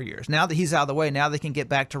back 4 years. Now that he's out of the way, now they can get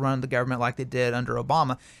back to running the government like they did under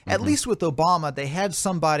Obama. At least with Obama, they had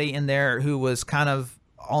somebody in there who was kind of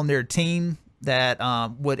on their team that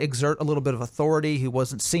would exert a little bit of authority, who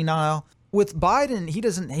wasn't senile. With Biden, he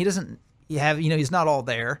doesn't. He's not all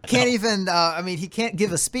there. Can't even, he can't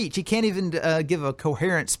give a speech. He can't even give a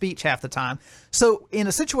coherent speech half the time. So in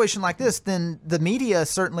a situation like this, then the media,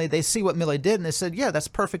 certainly, they see what Milley did and they said, yeah, that's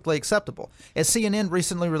perfectly acceptable. As CNN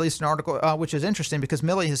recently released an article, which is interesting because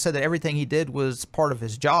Milley has said that everything he did was part of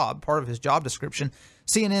his job description.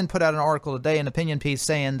 CNN put out an article today, an opinion piece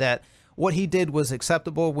saying that, what he did was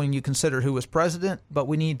acceptable when you consider who was president, but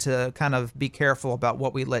we need to kind of be careful about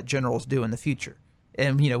what we let generals do in the future.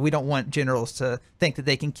 And, we don't want generals to think that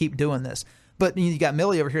they can keep doing this. But you got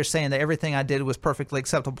Milley over here saying that everything I did was perfectly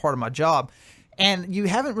acceptable part of my job. And you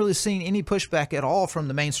haven't really seen any pushback at all from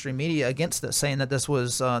the mainstream media against this, saying that this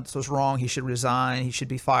was wrong, he should resign, he should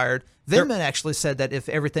be fired. Vindman actually said that if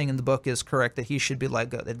everything in the book is correct, that he should be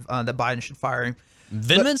let go, that Biden should fire him.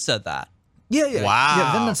 Vindman said that? Yeah. Wow.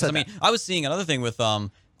 Yeah, Vindman said that. I was seeing another thing with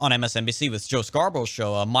on MSNBC with Joe Scarborough's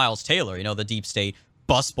show, Miles Taylor, the deep state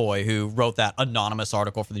busboy who wrote that anonymous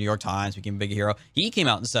article for the New York Times, became a big hero. He came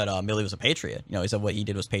out and said Milley was a patriot. He said what he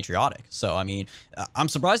did was patriotic. So, I'm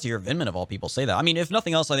surprised to hear Vindman, of all people, say that. If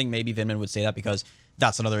nothing else, I think maybe Vindman would say that because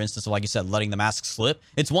that's another instance of, like you said, letting the mask slip.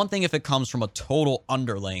 It's one thing if it comes from a total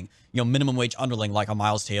underling, minimum wage underling like a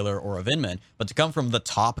Miles Taylor or a Vindman, but to come from the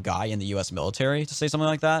top guy in the U.S. military to say something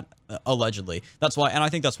like that, allegedly, that's why, and I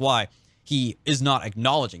think that's why he is not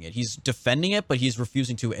acknowledging it. He's defending it, but he's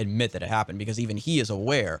refusing to admit that it happened because even he is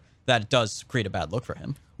aware that it does create a bad look for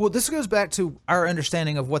him. Well, this goes back to our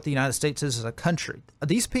understanding of what the United States is as a country.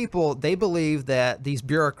 These people, they believe that these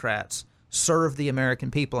bureaucrats serve the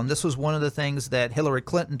American people. And this was one of the things that Hillary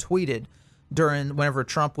Clinton tweeted whenever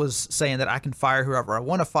Trump was saying that I can fire whoever I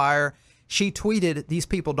want to fire. She tweeted, these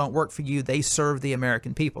people don't work for you. They serve the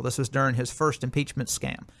American people. This was during his first impeachment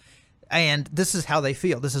scam. And this is how they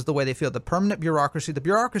feel. This is the way they feel. The permanent bureaucracy. The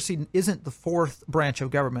bureaucracy isn't the fourth branch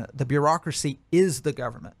of government. The bureaucracy is the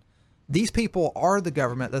government. These people are the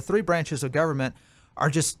government. The three branches of government are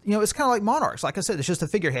just, it's kind of like monarchs. Like I said, it's just a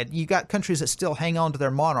figurehead. You got countries that still hang on to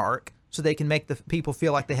their monarch so they can make the people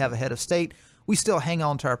feel like they have a head of state. We still hang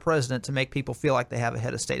on to our president to make people feel like they have a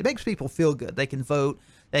head of state. It makes people feel good. They can vote.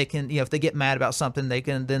 They can, if they get mad about something,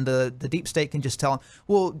 then the deep state can just tell them,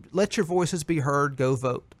 well, let your voices be heard. Go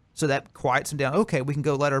vote. So that quiets them down. Okay, we can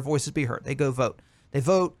go let our voices be heard. They go vote. They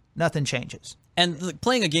vote. Nothing changes. And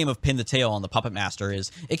playing a game of pin the tail on the puppet master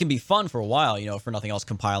it can be fun for a while, for nothing else,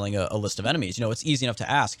 compiling a list of enemies. It's easy enough to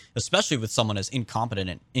ask, especially with someone as incompetent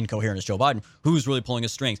and incoherent as Joe Biden, who's really pulling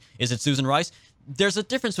his strings. Is it Susan Rice? There's a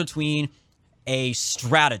difference between a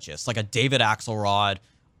strategist, like a David Axelrod,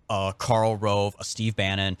 a Karl Rove, a Steve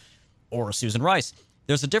Bannon, or a Susan Rice.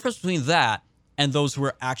 There's a difference between that and those who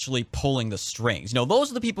are actually pulling the strings. Those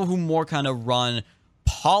are the people who more kind of run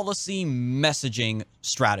policy messaging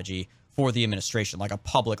strategy for the administration, like a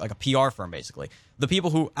PR firm, basically. The people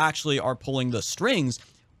who actually are pulling the strings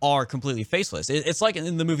are completely faceless. It's like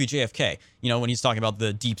in the movie JFK, when he's talking about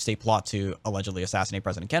the deep state plot to allegedly assassinate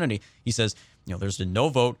President Kennedy, he says, there's been no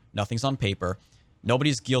vote, nothing's on paper,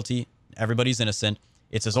 nobody's guilty, everybody's innocent.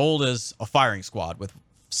 It's as old as a firing squad with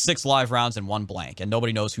 6 live rounds and 1 blank, and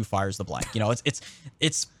nobody knows who fires the blank.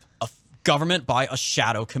 It's a government by a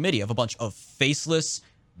shadow committee of a bunch of faceless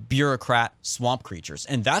bureaucrat swamp creatures,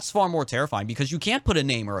 and that's far more terrifying because you can't put a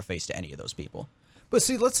name or a face to any of those people. But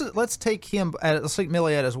see, let's take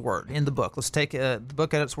Milley at his word in the book. Let's take the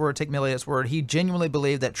book at its word. Take Milley at his word. He genuinely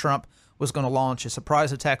believed that Trump was going to launch a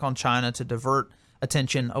surprise attack on China to divert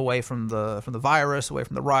attention away from the virus, away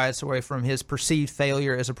from the riots, away from his perceived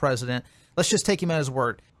failure as a president. Let's just take him at his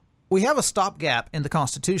word. We have a stopgap in the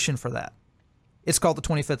Constitution for that. It's called the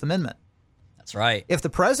 25th Amendment. That's right. If the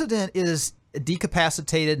president is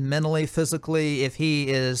decapacitated mentally, physically, if he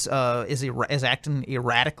is acting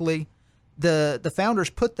erratically, the founders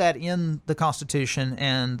put that in the Constitution,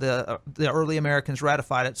 and the early Americans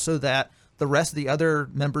ratified it so that the rest of the other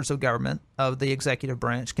members of government, of the executive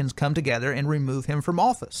branch, can come together and remove him from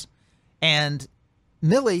office. And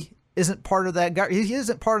Milley isn't part of that. He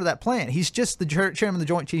isn't part of that plan. He's just the chairman of the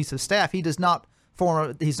Joint Chiefs of Staff. He does not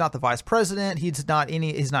form. He's not the vice president. He's not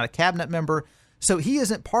a cabinet member. So he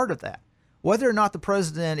isn't part of that. Whether or not the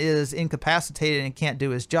president is incapacitated and can't do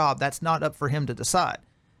his job, that's not up for him to decide.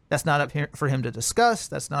 That's not up for him to discuss.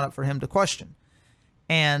 That's not up for him to question.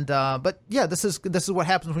 And but yeah, this is what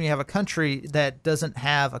happens when you have a country that doesn't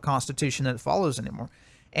have a constitution that follows anymore.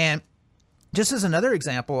 And just as another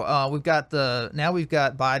example, we've got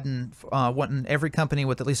Biden wanting every company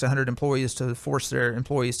with at least 100 employees to force their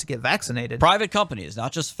employees to get vaccinated. Private companies,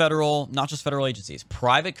 not just federal agencies.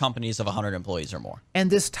 Private companies of 100 employees or more. And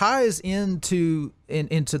this ties into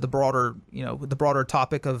the broader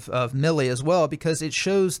topic of Milley as well, because it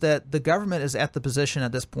shows that the government is at the position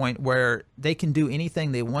at this point where they can do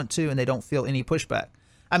anything they want to, and they don't feel any pushback.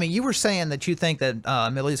 I mean, you were saying that you think that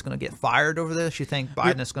Milley is going to get fired over this. You think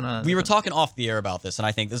Biden is going to... We were talking off the air about this, and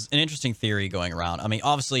I think this is an interesting theory going around. I mean,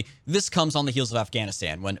 obviously, this comes on the heels of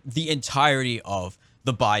Afghanistan, when the entirety of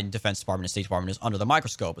the Biden Defense Department and State Department is under the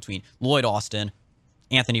microscope between Lloyd Austin,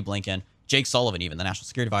 Anthony Blinken, Jake Sullivan, even the National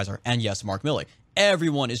Security Advisor, and yes, Mark Milley.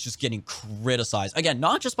 Everyone is just getting criticized. Again,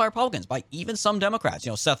 not just by Republicans, by even some Democrats.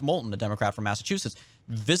 Seth Moulton, a Democrat from Massachusetts,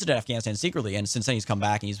 visited Afghanistan secretly, and since then he's come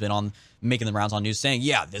back and he's been on making the rounds on news saying,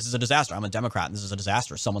 yeah, this is a disaster. I'm a Democrat, and this is a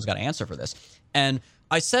disaster. Someone's got to answer for this. And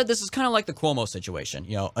I said this is kind of like the Cuomo situation.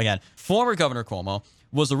 Again, former Governor Cuomo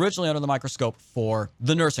was originally under the microscope for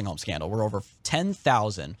the nursing home scandal, where over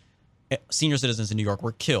 10,000 senior citizens in New York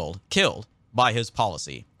were killed by his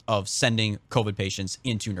policy of sending COVID patients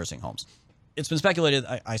into nursing homes. It's been speculated,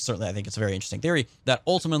 I think it's a very interesting theory, that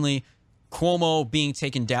ultimately Cuomo being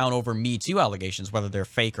taken down over Me Too allegations, whether they're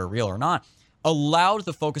fake or real or not, allowed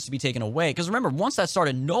the focus to be taken away. Because remember, once that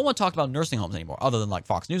started, no one talked about nursing homes anymore, other than like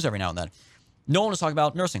Fox News every now and then. No one was talking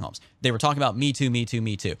about nursing homes. They were talking about Me Too, Me Too,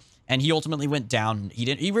 Me Too. And he ultimately went down. He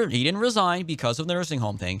didn't resign because of the nursing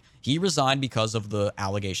home thing. He resigned because of the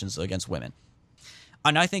allegations against women.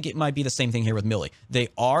 And I think it might be the same thing here with Milley. They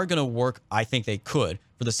are going to work, I think they could,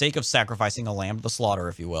 for the sake of sacrificing a lamb to the slaughter,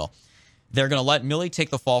 if you will. They're going to let Milley take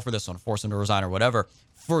the fall for this one, force him to resign or whatever,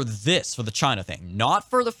 for the China thing, not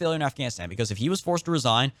for the failure in Afghanistan. Because if he was forced to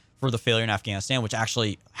resign for the failure in Afghanistan, which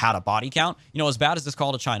actually had a body count, as bad as this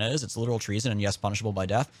call to China is, it's literal treason and yes, punishable by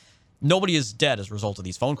death. Nobody is dead as a result of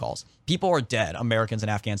these phone calls. People are dead, Americans and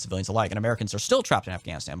Afghan civilians alike. And Americans are still trapped in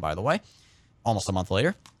Afghanistan, by the way, almost a month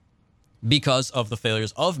later, because of the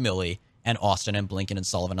failures of Milley and Austin and Blinken and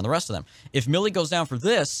Sullivan and the rest of them. If Milley goes down for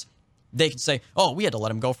this, they can say, oh, we had to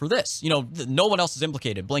let him go for this. No one else is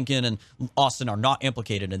implicated. Blinken and Austin are not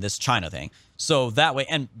implicated in this China thing. So that way,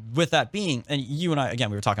 and with that being, and you and I,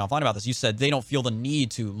 again, we were talking offline about this, you said they don't feel the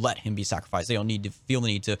need to let him be sacrificed. They don't feel the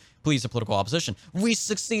need to please the political opposition. We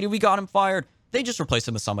succeeded. We got him fired. They just replace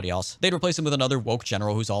him with somebody else. They'd replace him with another woke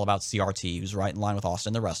general who's all about CRT, who's right in line with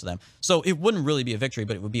Austin and the rest of them. So it wouldn't really be a victory,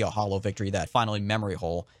 but it would be a hollow victory that finally memory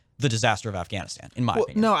hole the disaster of Afghanistan, in my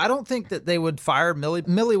opinion. No, I don't think that they would fire Milley.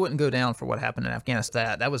 Milley wouldn't go down for what happened in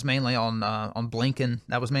Afghanistan. That was mainly on Blinken.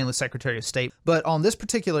 That was mainly Secretary of State. But on this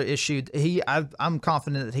particular issue, I'm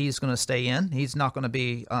confident that he's going to stay in. He's not going to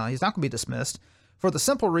be dismissed, for the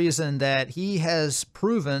simple reason that he has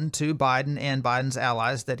proven to Biden and Biden's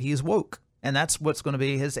allies that he's woke. And that's what's going to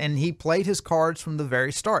be his. And he played his cards from the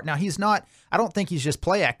very start. Now, I don't think he's just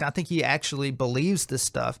play acting. I think he actually believes this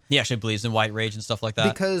stuff. He actually believes in white rage and stuff like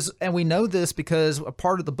that. And we know this because a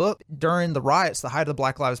part of the book, during the riots, the height of the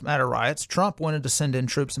Black Lives Matter riots, Trump wanted to send in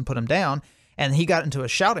troops and put them down. And he got into a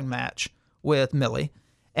shouting match with Milley.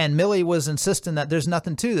 And Milley was insisting that there's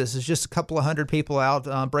nothing to this. It's just a couple of hundred people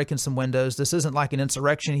out breaking some windows. This isn't like an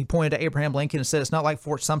insurrection. He pointed to Abraham Lincoln and said it's not like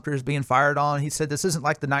Fort Sumter is being fired on. He said this isn't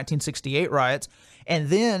like the 1968 riots. And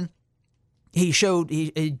then he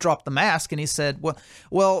dropped the mask and he said,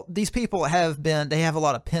 well, these people have a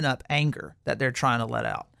lot of pent-up anger that they're trying to let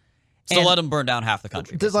out. So let them burn down half the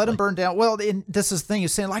country. Just let them burn down. Well, this is the thing.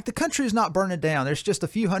 He's saying, like, the country is not burning down. There's just a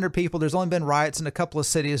few hundred people. There's only been riots in a couple of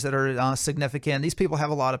cities that are significant. These people have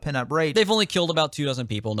a lot of pent-up rage. They've only killed about 24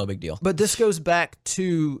 people. No big deal. But this goes back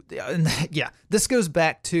to,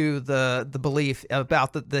 the belief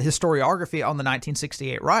about the historiography on the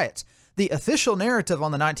 1968 riots. The official narrative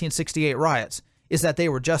on the 1968 riots is that they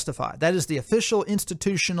were justified. That is the official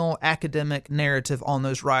institutional academic narrative on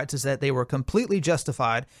those riots, is that they were completely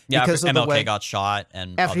justified because of the way MLK got shot.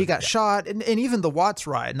 And after he got shot, and even the Watts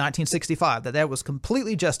riot in 1965, that was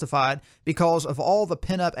completely justified because of all the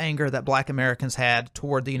pent-up anger that Black Americans had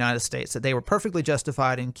toward the United States, that they were perfectly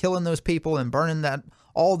justified in killing those people and burning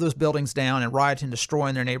all those buildings down and rioting,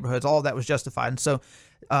 destroying their neighborhoods. All of that was justified. And so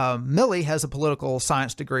Milley has a political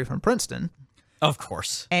science degree from Princeton. Of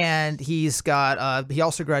course. And he's got he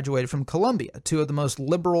also graduated from Columbia, two of the most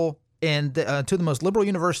liberal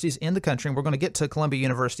universities in the country. And we're going to get to Columbia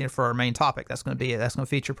University for our main topic. That's going to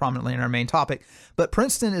feature prominently in our main topic. But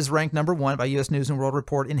Princeton is ranked number 1 by U.S. News and World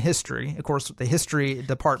Report in history. Of course, the history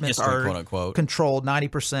departments are quote unquote controlled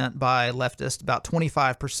 90% by leftists. About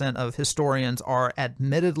 25% of historians are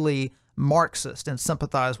admittedly Marxist and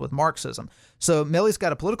sympathize with Marxism. So Milley's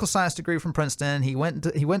got a political science degree from Princeton. He went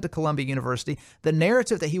to Columbia University. The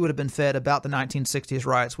narrative that he would have been fed about the 1960s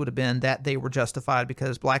riots would have been that they were justified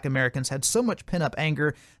because Black Americans had so much pent-up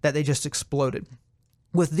anger that they just exploded.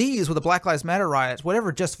 With the Black Lives Matter riots,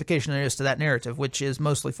 whatever justification there is to that narrative, which is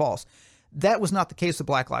mostly false, that was not the case with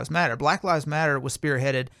Black Lives Matter. Black Lives Matter was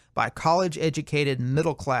spearheaded by college-educated,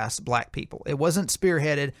 middle-class Black people. It wasn't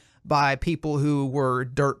spearheaded by people who were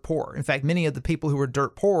dirt poor. In fact, many of the people who were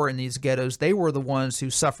dirt poor in these ghettos, they were the ones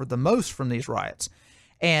who suffered the most from these riots.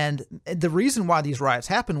 And the reason why these riots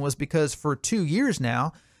happened was because for 2 years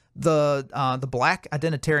now, the black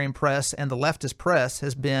identitarian press and the leftist press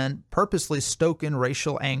has been purposely stoking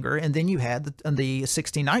racial anger. And then you had the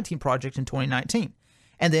 1619 Project in 2019.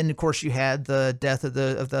 And then, of course, you had the death of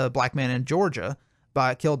the black man in Georgia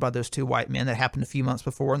killed by those two white men that happened a few months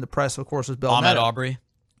before. And the press, of course, was Bill Ahmaud Meadow. Arbery.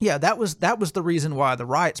 Yeah, that was the reason why the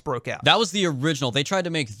riots broke out. That was the original. They tried to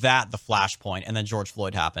make that the flashpoint, and then George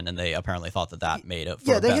Floyd happened, and they apparently thought that made it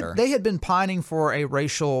for better. They had been pining for a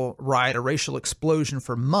racial riot, a racial explosion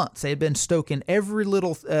for months. They had been stoking every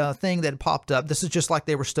little thing that popped up. This is just like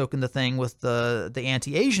they were stoking the thing with the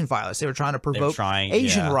anti-Asian violence. They were trying to provoke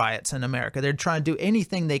Asian riots in America. They're trying to do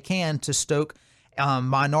anything they can to stoke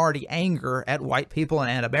minority anger at white people and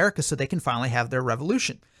at America so they can finally have their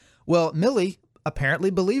revolution. Well, Milley apparently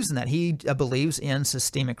believes in that. He believes in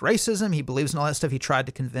systemic racism. He believes in all that stuff. He tried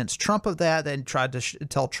to convince Trump of that, then tried to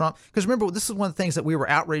tell Trump. Because remember, this is one of the things that we were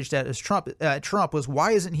outraged at as Trump was,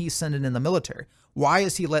 why isn't he sending in the military? Why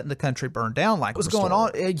is he letting the country burn down like what's going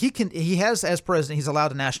on? He has, as president, he's allowed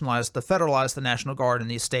to federalize the National Guard in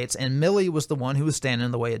these states, and Milley was the one who was standing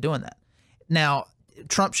in the way of doing that. Now,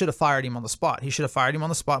 Trump should have fired him on the spot. He should have fired him on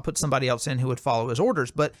the spot, put somebody else in who would follow his orders.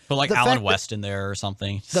 But like Alan West in there or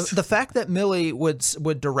something. The fact that Milley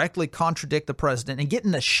would directly contradict the president and get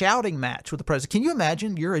in a shouting match with the president. Can you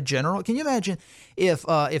imagine? You're a general. Can you imagine if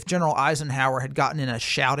General Eisenhower had gotten in a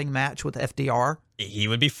shouting match with FDR? He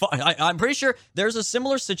would be fine. I'm pretty sure there's a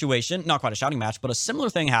similar situation, not quite a shouting match, but a similar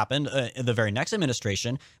thing happened in the very next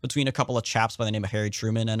administration between a couple of chaps by the name of Harry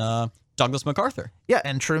Truman and Douglas MacArthur. Yeah,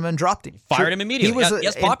 and Truman dropped him. Fired him immediately.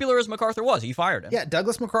 As popular as MacArthur was, he fired him. Yeah,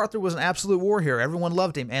 Douglas MacArthur was an absolute war hero. Everyone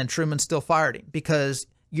loved him, and Truman still fired him because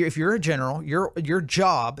if you're a general, your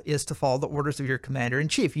job is to follow the orders of your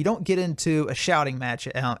commander-in-chief. You don't get into a shouting match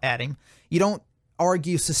at him. You don't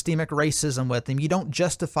argue systemic racism with him. You don't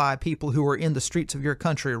justify people who are in the streets of your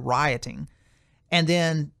country rioting. And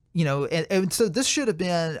then, and so this should have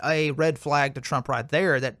been a red flag to Trump right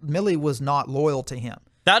there, that Milley was not loyal to him.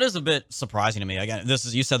 That is a bit surprising to me. Again,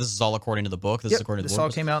 you said this is all according to the book. This is according to the book.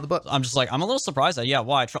 This all came out in the book. I'm just like, I'm a little surprised that,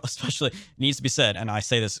 why? Trump, especially, needs to be said, and I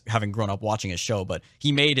say this having grown up watching his show, but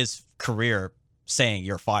he made his career saying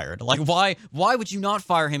you're fired. Like, why would you not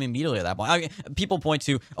fire him immediately at that point? People point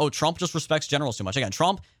to, Trump just respects generals too much. Again,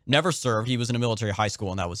 Trump never served. He was in a military high school,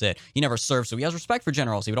 and that was it. He never served, so he has respect for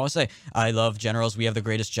generals. He would always say, I love generals. We have the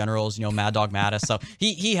greatest generals, Mad Dog Mattis. So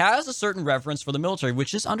he has a certain reverence for the military,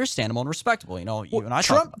 which is understandable and respectable. You and I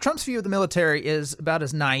Trump's view of the military is about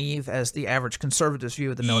as naive as the average conservative's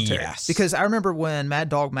view of the military. Yes. Because I remember when Mad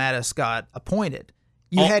Dog Mattis got appointed,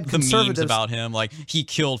 you had conservatives the memes about him, like he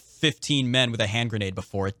killed 15 men with a hand grenade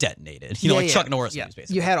before it detonated. Chuck Norris memes,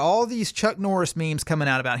 basically. You had all these Chuck Norris memes coming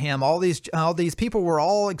out about him. All these people were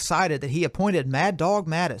all excited that he appointed Mad Dog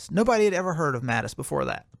Mattis. Nobody had ever heard of Mattis before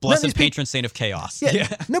that. Blessed patron saint of chaos.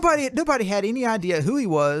 Yeah. Nobody had any idea who he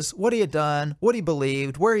was, what he had done, what he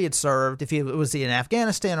believed, where he had served, if he was in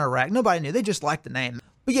Afghanistan or Iraq. Nobody knew. They just liked the name.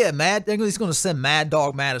 But yeah, he's going to send Mad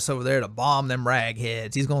Dog Mattis over there to bomb them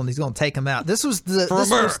ragheads. He's going to take them out. This was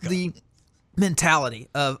the mentality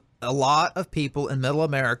of a lot of people in Middle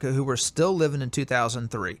America who were still living in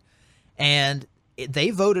 2003, and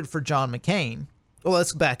they voted for John McCain. Well,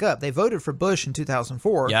 let's back up. They voted for Bush in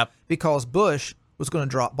 2004 because Bush was going to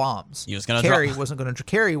drop bombs. He was going to.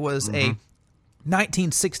 Kerry was a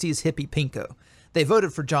 1960s hippie pinko. They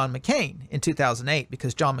voted for John McCain in 2008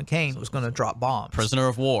 because John McCain was going to drop bombs. Prisoner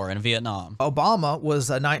of war in Vietnam. Obama was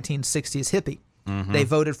a 1960s hippie. Mm-hmm. They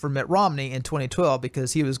voted for Mitt Romney in 2012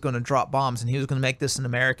 because he was going to drop bombs and he was going to make this an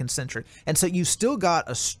American century. And so you still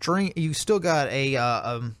got a string. You still got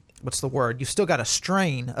a what's the word? You still got a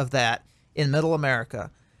strain of that in Middle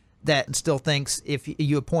America that still thinks if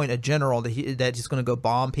you appoint a general that he's going to go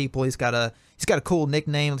bomb people. He's got a cool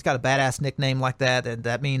nickname. He's got a badass nickname like that, and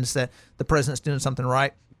that means that the president's doing something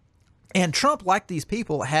right. And Trump, like these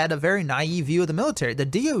people, had a very naive view of the military. The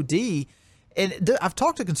DOD, and I've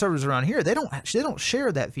talked to conservatives around here. They don't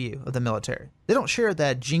share that view of the military. They don't share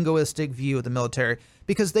that jingoistic view of the military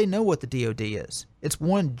because they know what the DOD is. It's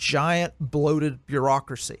one giant bloated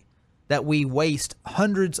bureaucracy that we waste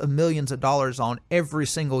hundreds of millions of dollars on every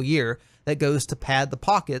single year that goes to pad the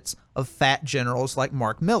pockets of fat generals like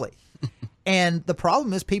Mark Milley. And the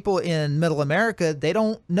problem is people in Middle America, they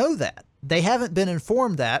don't know that. They haven't been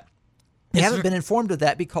informed that. They haven't been informed of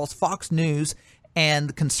that because Fox News And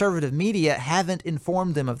the conservative media haven't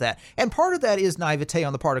informed them of that. And part of that is naivete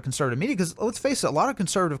on the part of conservative media, because let's face it, a lot of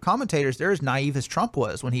conservative commentators, they're as naive as Trump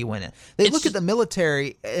was when he went in. They look at the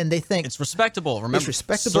military and they think it's respectable. Remember, it's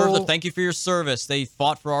respectable. Thank you for your service. They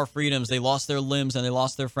fought for our freedoms. They lost their limbs and they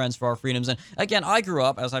lost their friends for our freedoms. And again, I grew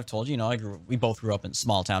up, as I've told you, we both grew up in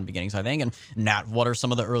small town beginnings, I think. And Nat, what are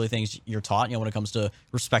some of the early things you're taught, when it comes to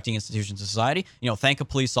respecting institutions of society? Thank a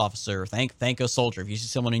police officer, thank a soldier. If you see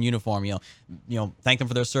someone in uniform, thank them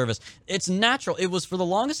for their service. It's natural. It was for the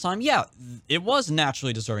longest time. Yeah, it was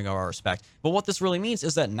naturally deserving of our respect. But what this really means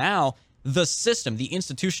is that now the system, the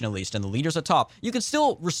institution at least, and the leaders at top, you can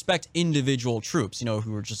still respect individual troops,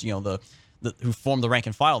 who are just, who form the rank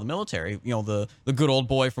and file of the military, the good old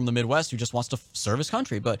boy from the Midwest who just wants to serve his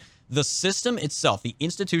country. But the system itself, the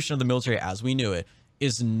institution of the military as we knew it,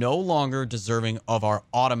 is no longer deserving of our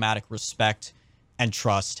automatic respect and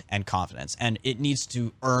trust and confidence. And it needs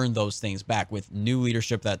to earn those things back with new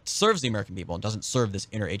leadership that serves the American people and doesn't serve this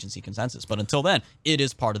interagency consensus. But until then, it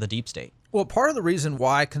is part of the deep state. Well, part of the reason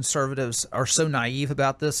why conservatives are so naive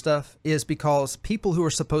about this stuff is because people who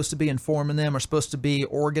are supposed to be informing them, are supposed to be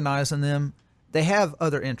organizing them, they have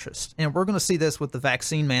other interests. And we're going to see this with the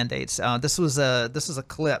vaccine mandates. This is a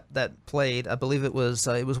clip that played, I believe it was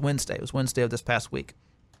Wednesday. It was Wednesday of this past week.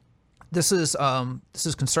 This is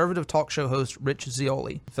conservative talk show host Rich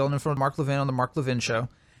Zeoli, filling in for Mark Levin on the Mark Levin Show.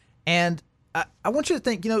 And I want you to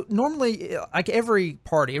think, normally, like every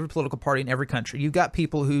political party in every country, you've got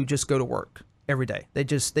people who just go to work every day. They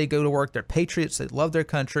go to work. They're patriots. They love their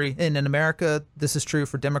country. And in America, this is true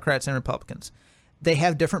for Democrats and Republicans. They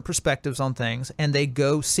have different perspectives on things, and they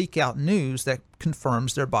go seek out news that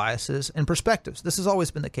confirms their biases and perspectives. This has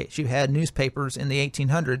always been the case. You had newspapers in the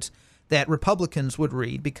 1800s that Republicans would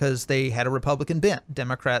read because they had a Republican bent.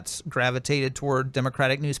 Democrats gravitated toward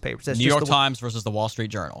Democratic newspapers. That's New York Times versus the Wall Street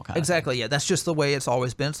Journal. Exactly, yeah. That's just the way it's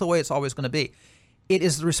always been. It's the way it's always going to be. It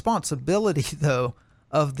is the responsibility, though,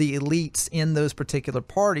 of the elites in those particular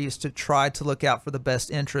parties to try to look out for the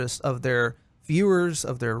best interests of their viewers,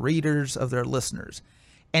 of their readers, of their listeners.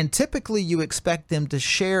 And typically you expect them to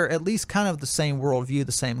share at least kind of the same worldview,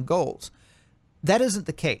 the same goals. That isn't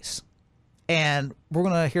the case. And we're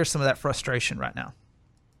going to hear some of that frustration right now.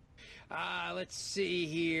 Let's see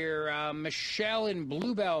here. Michelle in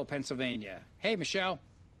Bluebell, Pennsylvania. Hey, Michelle.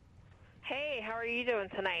 Hey, how are you doing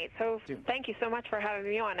tonight? So thank you so much for having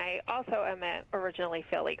me on. I also am an originally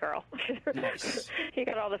Philly girl. Nice. You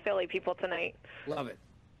got all the Philly people tonight. Love it.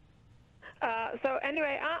 So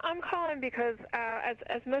anyway, I'm calling because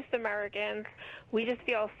as most Americans, we just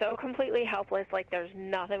feel so completely helpless, like there's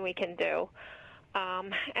nothing we can do.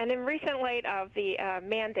 And in recent light of the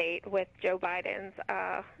mandate with Joe Biden's,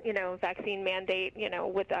 vaccine mandate,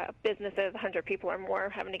 with businesses, 100 people or more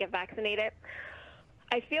having to get vaccinated,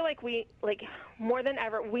 I feel like more than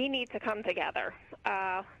ever, we need to come together.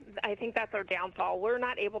 I think that's our downfall. We're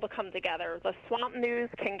not able to come together. The swamp news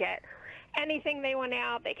can get anything they want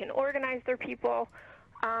out. They can organize their people.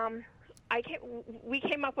 We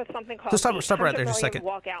came up with something called stop right there just a second.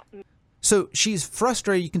 Walkout. So she's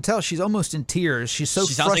frustrated. You can tell she's almost in tears. She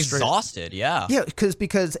sounds exhausted. Yeah. Yeah,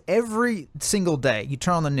 because every single day you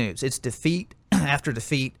turn on the news, it's defeat after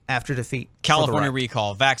defeat after defeat. California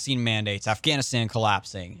recall, vaccine mandates, Afghanistan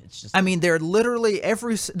collapsing. It's just. I mean,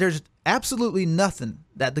 there's absolutely nothing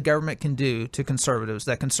that the government can do to conservatives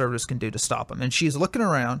that conservatives can do to stop them. And she's looking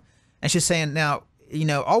around and she's saying, now,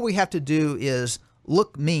 all we have to do is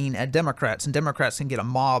look mean at Democrats, and Democrats can get a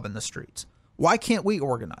mob in the streets. Why can't we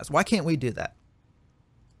organize? Why can't we do that?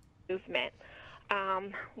 Movement.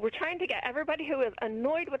 We're trying to get everybody who is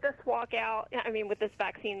annoyed with this walkout, with this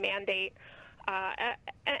vaccine mandate,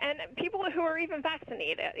 and people who are even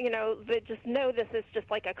vaccinated, that just know this is just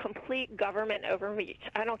like a complete government overreach.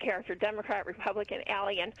 I don't care if you're Democrat, Republican,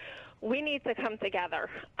 alien. We need to come together.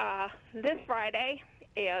 This Friday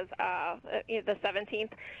is the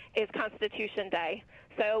 17th is Constitution Day.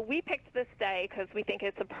 So we picked this day because we think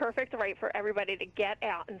it's a perfect right for everybody to get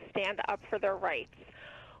out and stand up for their rights.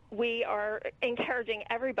 We are encouraging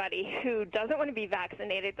everybody who doesn't want to be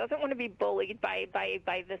vaccinated, doesn't want to be bullied by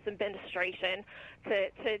this administration,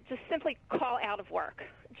 to just simply call out of work.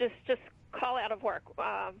 Just call out of work.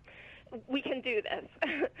 We can do this.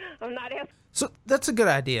 I'm not asking. So that's a good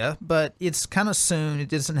idea, but it's kind of soon. It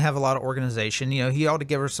doesn't have a lot of organization. He ought to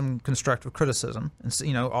give her some constructive criticism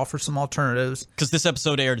and, offer some alternatives. Because this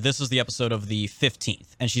episode aired, this is the episode of the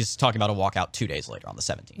 15th, and she's talking about a walkout 2 days later on the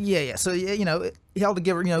 17th. Yeah. So, he ought to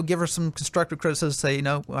give her some constructive criticism. Say,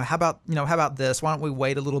 how about this? Why don't we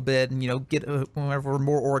wait a little bit and, get whenever we're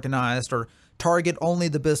more organized, or target only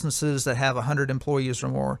the businesses that have 100 employees or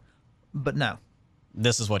more. But no.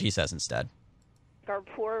 This is what he says instead. our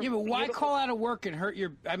poor. Yeah, but why beautiful- call out of work and hurt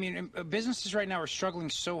your? I mean, businesses right now are struggling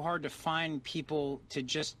so hard to find people to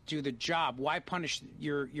just do the job. Why punish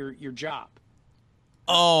your job?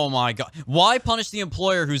 Oh my God! Why punish the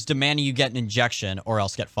employer who's demanding you get an injection or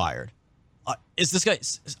else get fired? Is this guy?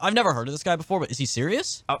 I've never heard of this guy before, but is he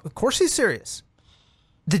serious? Of course he's serious.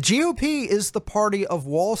 The GOP is the party of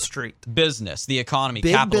Wall Street. Business, the economy,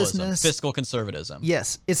 Big capitalism, business. fiscal conservatism.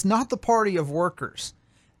 Yes, it's not the party of workers.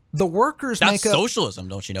 The workers That's make up socialism,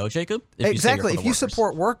 don't you know, Jacob? exactly. If you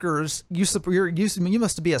support workers, you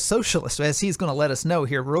must be a socialist, as he's going to let us know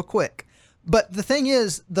here real quick. But the thing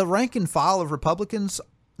is, the rank and file of Republicans,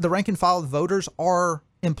 the rank and file of voters are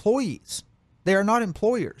employees. They are not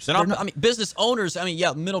employers. They're not, I mean, business owners. I mean,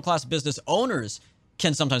 yeah, middle class business owners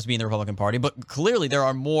can sometimes be in the Republican Party, but clearly there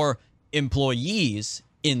are more employees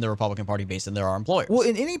in the Republican Party base than there are employers. Well,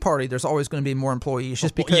 in any party, there's always going to be more employees,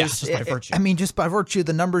 just because. Yeah, just by virtue. I mean, just by virtue of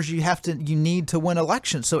the numbers you need to win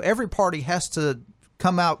elections. So every party has to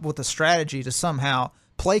come out with a strategy to somehow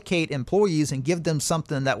placate employees and give them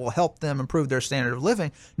something that will help them improve their standard of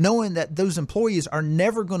living, knowing that those employees are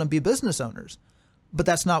never going to be business owners. But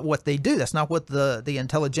that's not what they do. That's not what the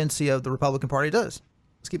intelligentsia of the Republican Party does.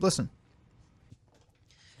 Let's keep listening.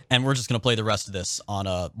 And we're just going to play the rest of this on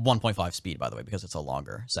a 1.5 speed, by the way, because it's a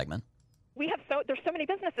longer segment. There's so many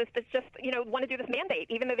businesses that just want to do this mandate,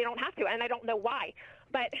 even though they don't have to, and I don't know why.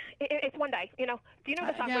 But it's one day. Do you know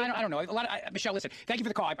the software? Yeah, I don't know. Michelle, listen. Thank you for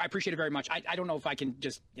the call. I appreciate it very much. I don't know if I can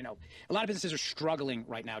just a lot of businesses are struggling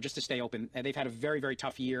right now just to stay open. And they've had a very, very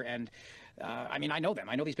tough year. And I mean, I know them.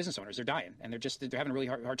 I know these business owners. They're dying, and they're having a really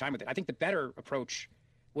hard time with it. I think the better approach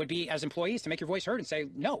would be, as employees, to make your voice heard and say,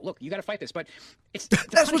 no, look, you got to fight this. But it's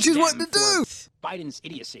that's what she's wanting to do. Biden's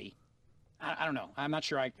idiocy. I don't know. I'm not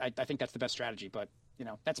sure. I think that's the best strategy, but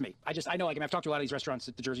that's me. I know. I've talked to a lot of these restaurants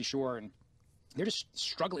at the Jersey Shore, and they're just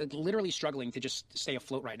struggling, literally struggling to just stay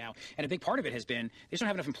afloat right now. And a big part of it has been they just don't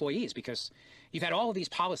have enough employees because you've had all of these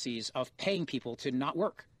policies of paying people to not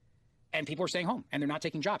work. And people are staying home, and they're not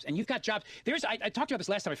taking jobs. And you've got jobs. I talked about this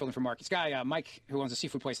last time I filled in for Mark. This guy, Mike, who owns a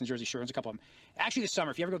seafood place in the Jersey Shore, owns a couple of them. Actually, this summer,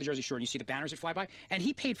 if you ever go to the Jersey Shore and you see the banners that fly by, and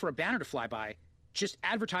he paid for a banner to fly by just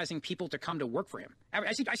advertising people to come to work for him.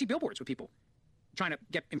 I see billboards with people trying to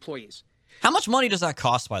get employees. How much money does that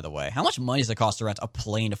cost, by the way? How much money does it cost to rent a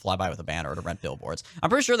plane to fly by with a banner or to rent billboards? I'm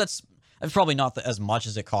pretty sure that's probably not as much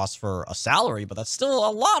as it costs for a salary, but that's still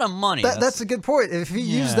a lot of money. That's a good point. If he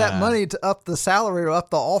used that money to up the salary or up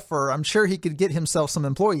the offer, I'm sure he could get himself some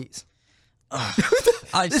employees.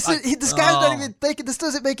 This guy's not even thinking. This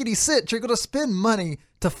doesn't make any sense. You're going to spend money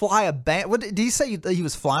to fly a banner. What did he say? He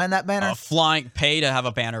was flying that banner? Pay to have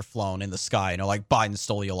a banner flown in the sky. Like Biden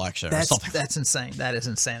stole the election or something. That's insane. That is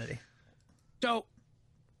insanity. So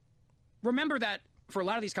remember that for a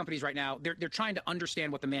lot of these companies right now, they're trying to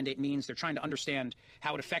understand what the mandate means. They're trying to understand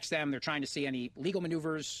how it affects them. They're trying to see any legal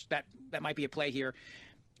maneuvers that might be at play here.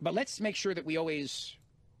 But let's make sure that we always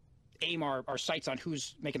aim our sights on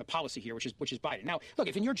who's making the policy here, which is Biden. Now, look,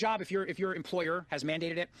 if in your job, if your employer has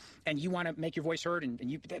mandated it and you want to make your voice heard and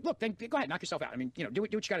you look, then go ahead, knock yourself out. I mean, do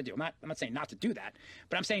what you got to do. I'm not saying not to do that,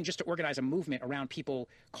 but I'm saying just to organize a movement around people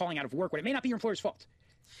calling out of work when it may not be your employer's fault.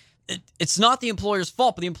 It's not the employer's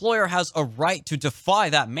fault, but the employer has a right to defy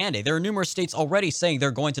that mandate. There are numerous states already saying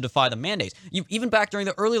they're going to defy the mandates. Even back during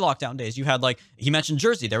the early lockdown days, you had, he mentioned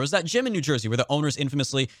Jersey. There was that gym in New Jersey where the owners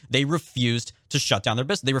infamously, they refused to shut down their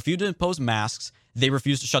business. They refused to impose masks. They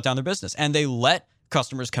refused to shut down their business. And they let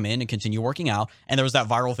customers come in and continue working out. And there was that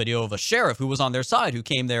viral video of a sheriff who was on their side, who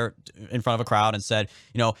came there in front of a crowd and said,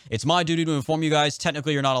 it's my duty to inform you guys.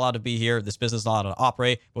 Technically, you're not allowed to be here. This business is not allowed to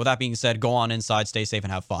operate. But with that being said, go on inside, stay safe,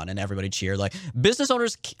 and have fun. And everybody cheered. Business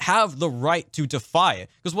owners have the right to defy it.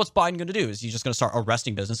 Because what's Biden going to do? Is he just going to start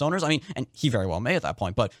arresting business owners? I mean, and he very well may at that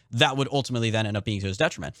point, but that would ultimately then end up being to his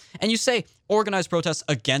detriment. And you say organized protests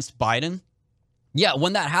against Biden. Yeah,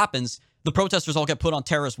 when that happens, the protesters all get put on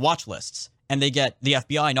terrorist watch lists. And they get the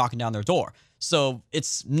FBI knocking down their door. So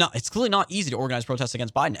it's clearly not easy to organize protests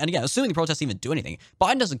against Biden. And again, assuming the protests even do anything,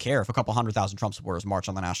 Biden doesn't care if a couple 100,000 Trump supporters march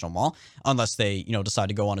on the National Mall, unless they, decide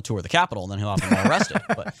to go on a tour of the Capitol, and then he'll have them all arrested.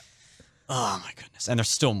 But oh my goodness, and there's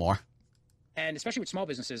still more. And especially with small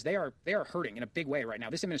businesses, they are hurting in a big way right now.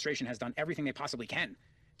 This administration has done everything they possibly can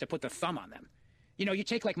to put the thumb on them. You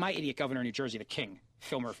take my idiot governor in New Jersey, the king,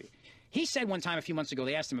 Phil Murphy. He said one time a few months ago,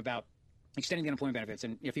 they asked him about extending the unemployment benefits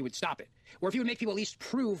and if he would stop it, or if he would make people at least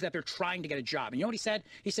prove that they're trying to get a job. And you know what he said?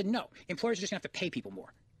 He said, no, employers are just going to have to pay people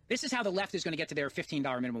more. This is how the left is going to get to their $15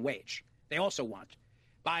 minimum wage. They also want.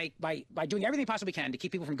 By doing everything they possibly can to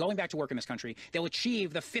keep people from going back to work in this country, they'll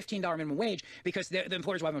achieve the $15 minimum wage because the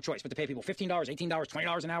employers will have no choice but to pay people $15, $18,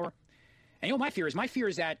 $20 an hour. And you know what my fear is? My fear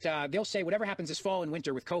is that they'll say whatever happens this fall and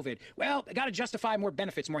winter with COVID, well, they got to justify more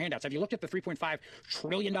benefits, more handouts. Have you looked at the $3.5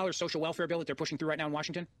 trillion social welfare bill that they're pushing through right now in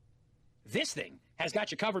Washington? This thing has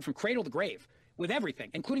got you covered from cradle to grave with everything,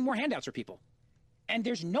 including more handouts for people. And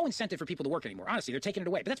there's no incentive for people to work anymore. Honestly, they're taking it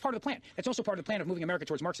away. But that's part of the plan. That's also part of the plan of moving America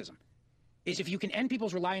towards Marxism, is if you can end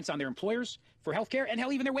people's reliance on their employers for health care and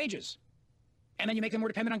hell, even their wages, and then you make them more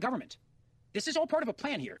dependent on government. This is all part of a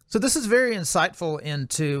plan here. So this is very insightful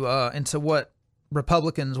into what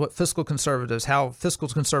Republicans, what fiscal conservatives, how fiscal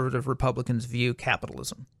conservative Republicans view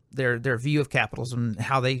capitalism, their view of capitalism,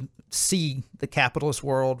 how they see the capitalist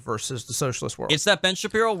world versus the socialist world. It's that Ben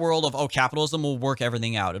Shapiro world of, capitalism will work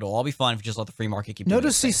everything out. It'll all be fine if you just let the free market keep doing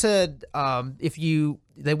Notice he its thing. said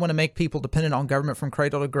they want to make people dependent on government from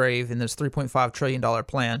cradle to grave in this $3.5 trillion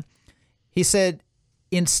plan. He said,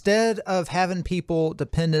 instead of having people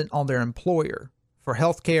dependent on their employer for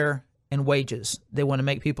health care and wages, they want to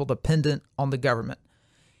make people dependent on the government.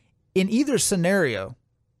 In either scenario,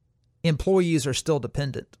 employees are still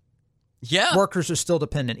dependent. Yeah. Workers are still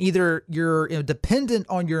dependent. Either you're dependent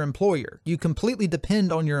on your employer, you completely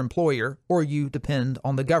depend on your employer, or you depend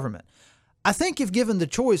on the government. I think if given the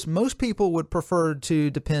choice, most people would prefer to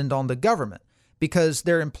depend on the government because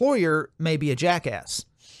their employer may be a jackass.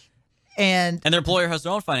 And their employer has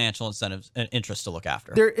their own financial incentives and interests to look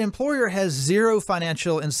after. Their employer has zero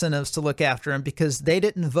financial incentives to look after them because they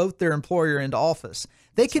didn't vote their employer into office.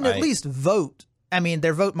 They can at least vote. I mean,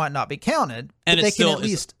 their vote might not be counted, but they can at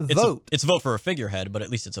least vote. It's a vote for a figurehead, but at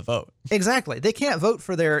least it's a vote. Exactly. They can't vote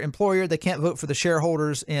for their employer. They can't vote for the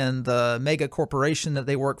shareholders in the mega corporation that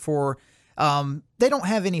they work for. They don't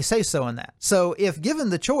have any say-so in that. So if given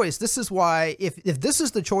the choice, this is why, if this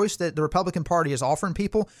is the choice that the Republican Party is offering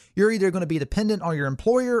people, you're either going to be dependent on your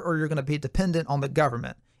employer or you're going to be dependent on the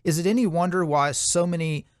government. Is it any wonder why so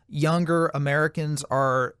many younger Americans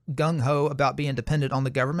are gung-ho about being dependent on the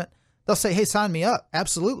government? They'll say, hey, sign me up.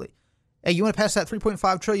 Absolutely. Hey, you want to pass that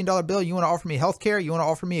 $3.5 trillion bill? You want to offer me health care? You want to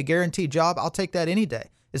offer me a guaranteed job? I'll take that any day.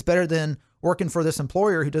 It's better than working for this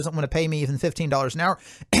employer who doesn't want to pay me even $15 an hour.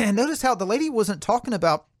 And notice how the lady wasn't talking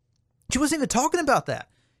about, she wasn't even talking about that.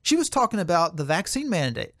 She was talking about the vaccine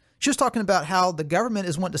mandate. She was talking about how the government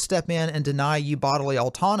is wanting to step in and deny you bodily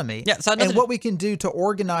autonomy, and what we can do to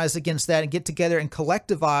organize against that and get together and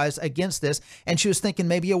collectivize against this. And she was thinking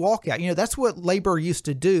maybe a walkout. You know, that's what labor used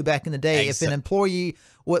to do back in the day. If an employee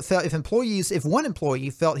if one employee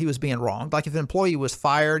felt he was being wronged, like if an employee was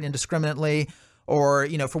fired indiscriminately, or,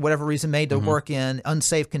 for whatever reason made to work in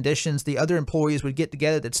unsafe conditions, the other employees would get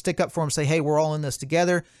together, they'd stick up for him, say, hey, we're all in this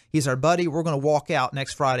together. He's our buddy. We're going to walk out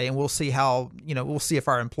next Friday and we'll see how, we'll see if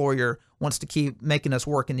our employer wants to keep making us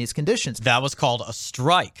work in these conditions. That was called a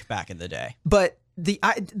strike back in the day. But the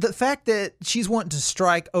fact that she's wanting to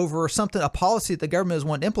strike over a policy that the government is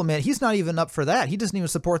wanting to implement, he's not even up for that. He doesn't even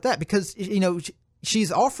support that because,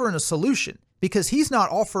 she's offering a solution because he's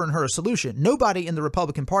not offering her a solution. Nobody in the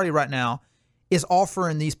Republican Party right now is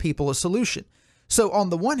offering these people a solution. So on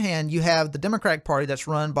the one hand, you have the Democratic Party that's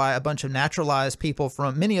run by a bunch of naturalized people,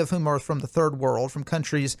 from many of whom are from the third world, from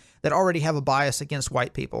countries that already have a bias against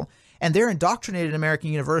white people. And they're indoctrinated in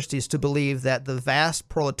American universities to believe that the vast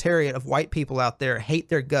proletariat of white people out there hate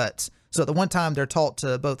their guts. So at the one time, they're taught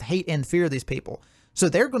to both hate and fear these people. So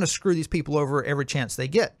they're going to screw these people over every chance they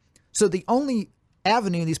get. So the only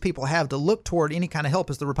avenue these people have to look toward any kind of help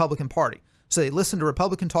is the Republican Party. So they listen to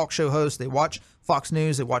Republican talk show hosts, they watch Fox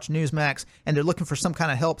News, they watch Newsmax, and they're looking for some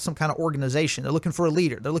kind of help, some kind of organization. They're looking for a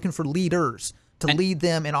leader. They're looking for leaders to lead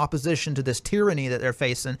them in opposition to this tyranny that they're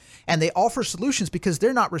facing. And they offer solutions because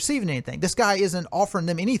they're not receiving anything. This guy isn't offering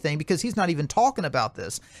them anything because he's not even talking about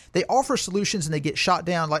this. They offer solutions and they get shot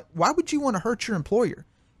down. Like, why would you want to hurt your employer?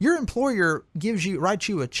 Your employer writes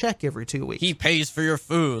you a check every 2 weeks. He pays for your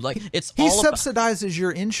food. Like he subsidizes your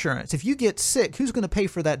insurance. If you get sick, who's going to pay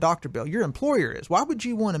for that doctor bill? Your employer is. Why would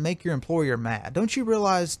you want to make your employer mad? Don't you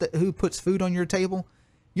realize that who puts food on your table?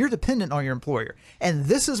 You're dependent on your employer. And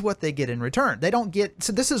this is what they get in return.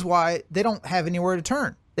 So this is why they don't have anywhere to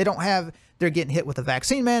turn. They're getting hit with a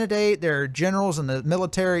vaccine mandate. Their generals and the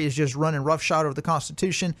military is just running roughshod over the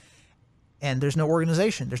Constitution. And there's no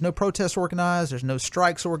organization. There's no protests organized. There's no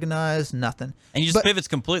strikes organized. Nothing. And he just pivots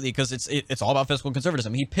completely because it's all about fiscal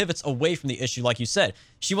conservatism. He pivots away from the issue, like you said.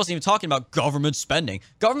 She wasn't even talking about government spending.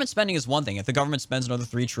 Government spending is one thing. If the government spends another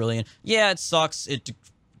 $3 trillion, yeah, it sucks. It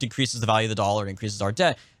decreases the value of the dollar. It increases our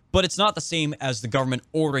debt. But it's not the same as the government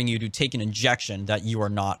ordering you to take an injection that you are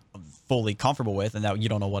not fully comfortable with and that you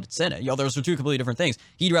don't know what's in it. Those are two completely different things.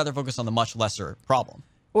 He'd rather focus on the much lesser problem.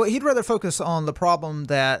 Well, he'd rather focus on the problem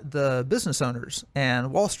that the business owners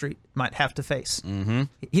and Wall Street might have to face. Mm-hmm.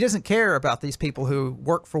 He doesn't care about these people who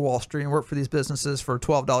work for Wall Street and work for these businesses for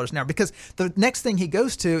 $12 an hour, because the next thing he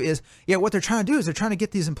goes to is, what they're trying to do is they're trying to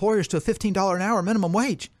get these employers to a $15 an hour minimum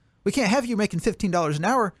wage. We can't have you making $15 an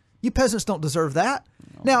hour. You peasants don't deserve that.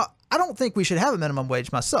 No. Now, I don't think we should have a minimum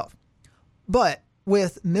wage myself, but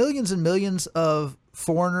with millions and millions of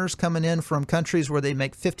foreigners coming in from countries where they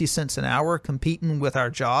make 50 cents an hour competing with our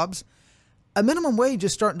jobs, a minimum wage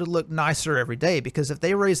is starting to look nicer every day, because if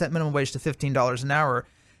they raise that minimum wage to $15 an hour,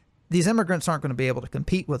 these immigrants aren't going to be able to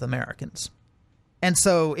compete with Americans. And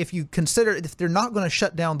so if you consider, if they're not going to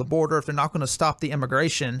shut down the border, if they're not going to stop the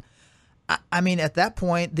immigration, I mean, at that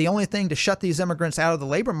point, the only thing to shut these immigrants out of the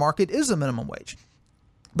labor market is a minimum wage.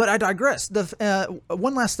 But I digress.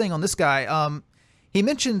 One last thing on this guy. He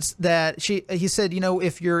mentions that he said,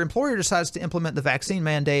 if your employer decides to implement the vaccine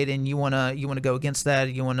mandate and you want to go against that,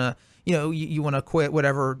 you want to quit,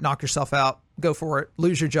 whatever, knock yourself out, go for it,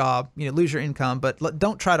 lose your job, lose your income, but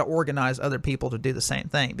don't try to organize other people to do the same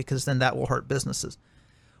thing, because then that will hurt businesses.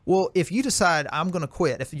 Well, if you decide I'm going to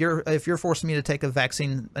quit, if you're forcing me to take a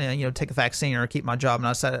vaccine, or keep my job, and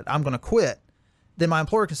I decide I'm going to quit, then my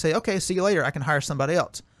employer can say, okay, see you later. I can hire somebody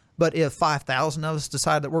else. But if 5,000 of us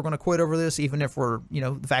decide that we're going to quit over this, even if we're,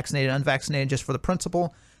 vaccinated, unvaccinated, just for the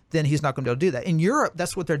principle, then he's not going to be able to do that. In Europe,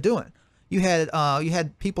 that's what they're doing. You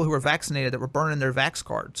had people who were vaccinated that were burning their vax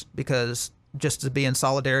cards, because just to be in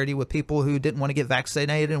solidarity with people who didn't want to get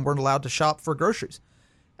vaccinated and weren't allowed to shop for groceries.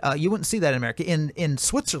 You wouldn't see that in America. In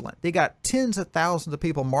Switzerland, they got tens of thousands of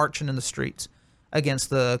people marching in the streets against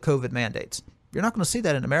the COVID mandates. You're not going to see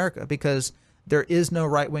that in America, because there is no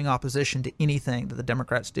right-wing opposition to anything that the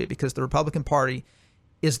Democrats do, because the Republican Party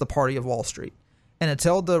is the party of Wall Street. And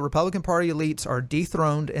until the Republican Party elites are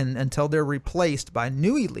dethroned and until they're replaced by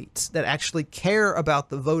new elites that actually care about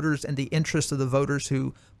the voters and the interests of the voters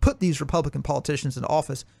who put these Republican politicians in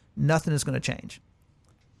office, nothing is going to change.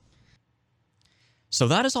 So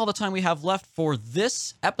that is all the time we have left for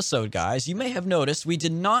this episode, guys. You may have noticed we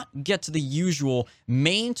did not get to the usual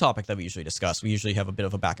main topic that we usually discuss. We usually have a bit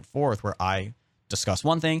of a back and forth where I discuss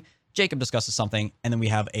one thing, Jacob discusses something, and then we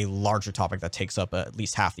have a larger topic that takes up at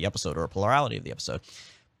least half the episode, or a plurality of the episode.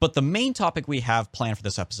 But the main topic we have planned for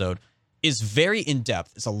this episode is very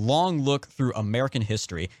in-depth. It's a long look through American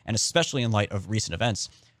history, and especially in light of recent events,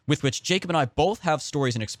 with which Jacob and I both have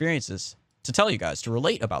stories and experiences to tell you guys, to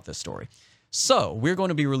relate about this story. So we're going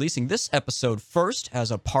to be releasing this episode first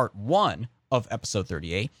as a part 1 of episode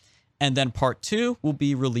 38, and then part 2 will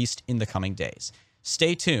be released in the coming days.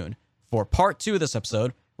 Stay tuned for part 2 of this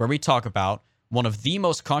episode, where we talk about one of the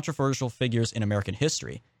most controversial figures in American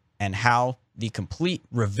history and how the complete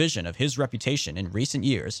revision of his reputation in recent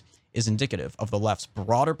years is indicative of the left's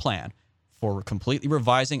broader plan for completely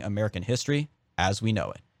revising American history as we know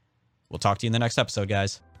it. We'll talk to you in the next episode,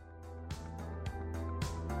 guys.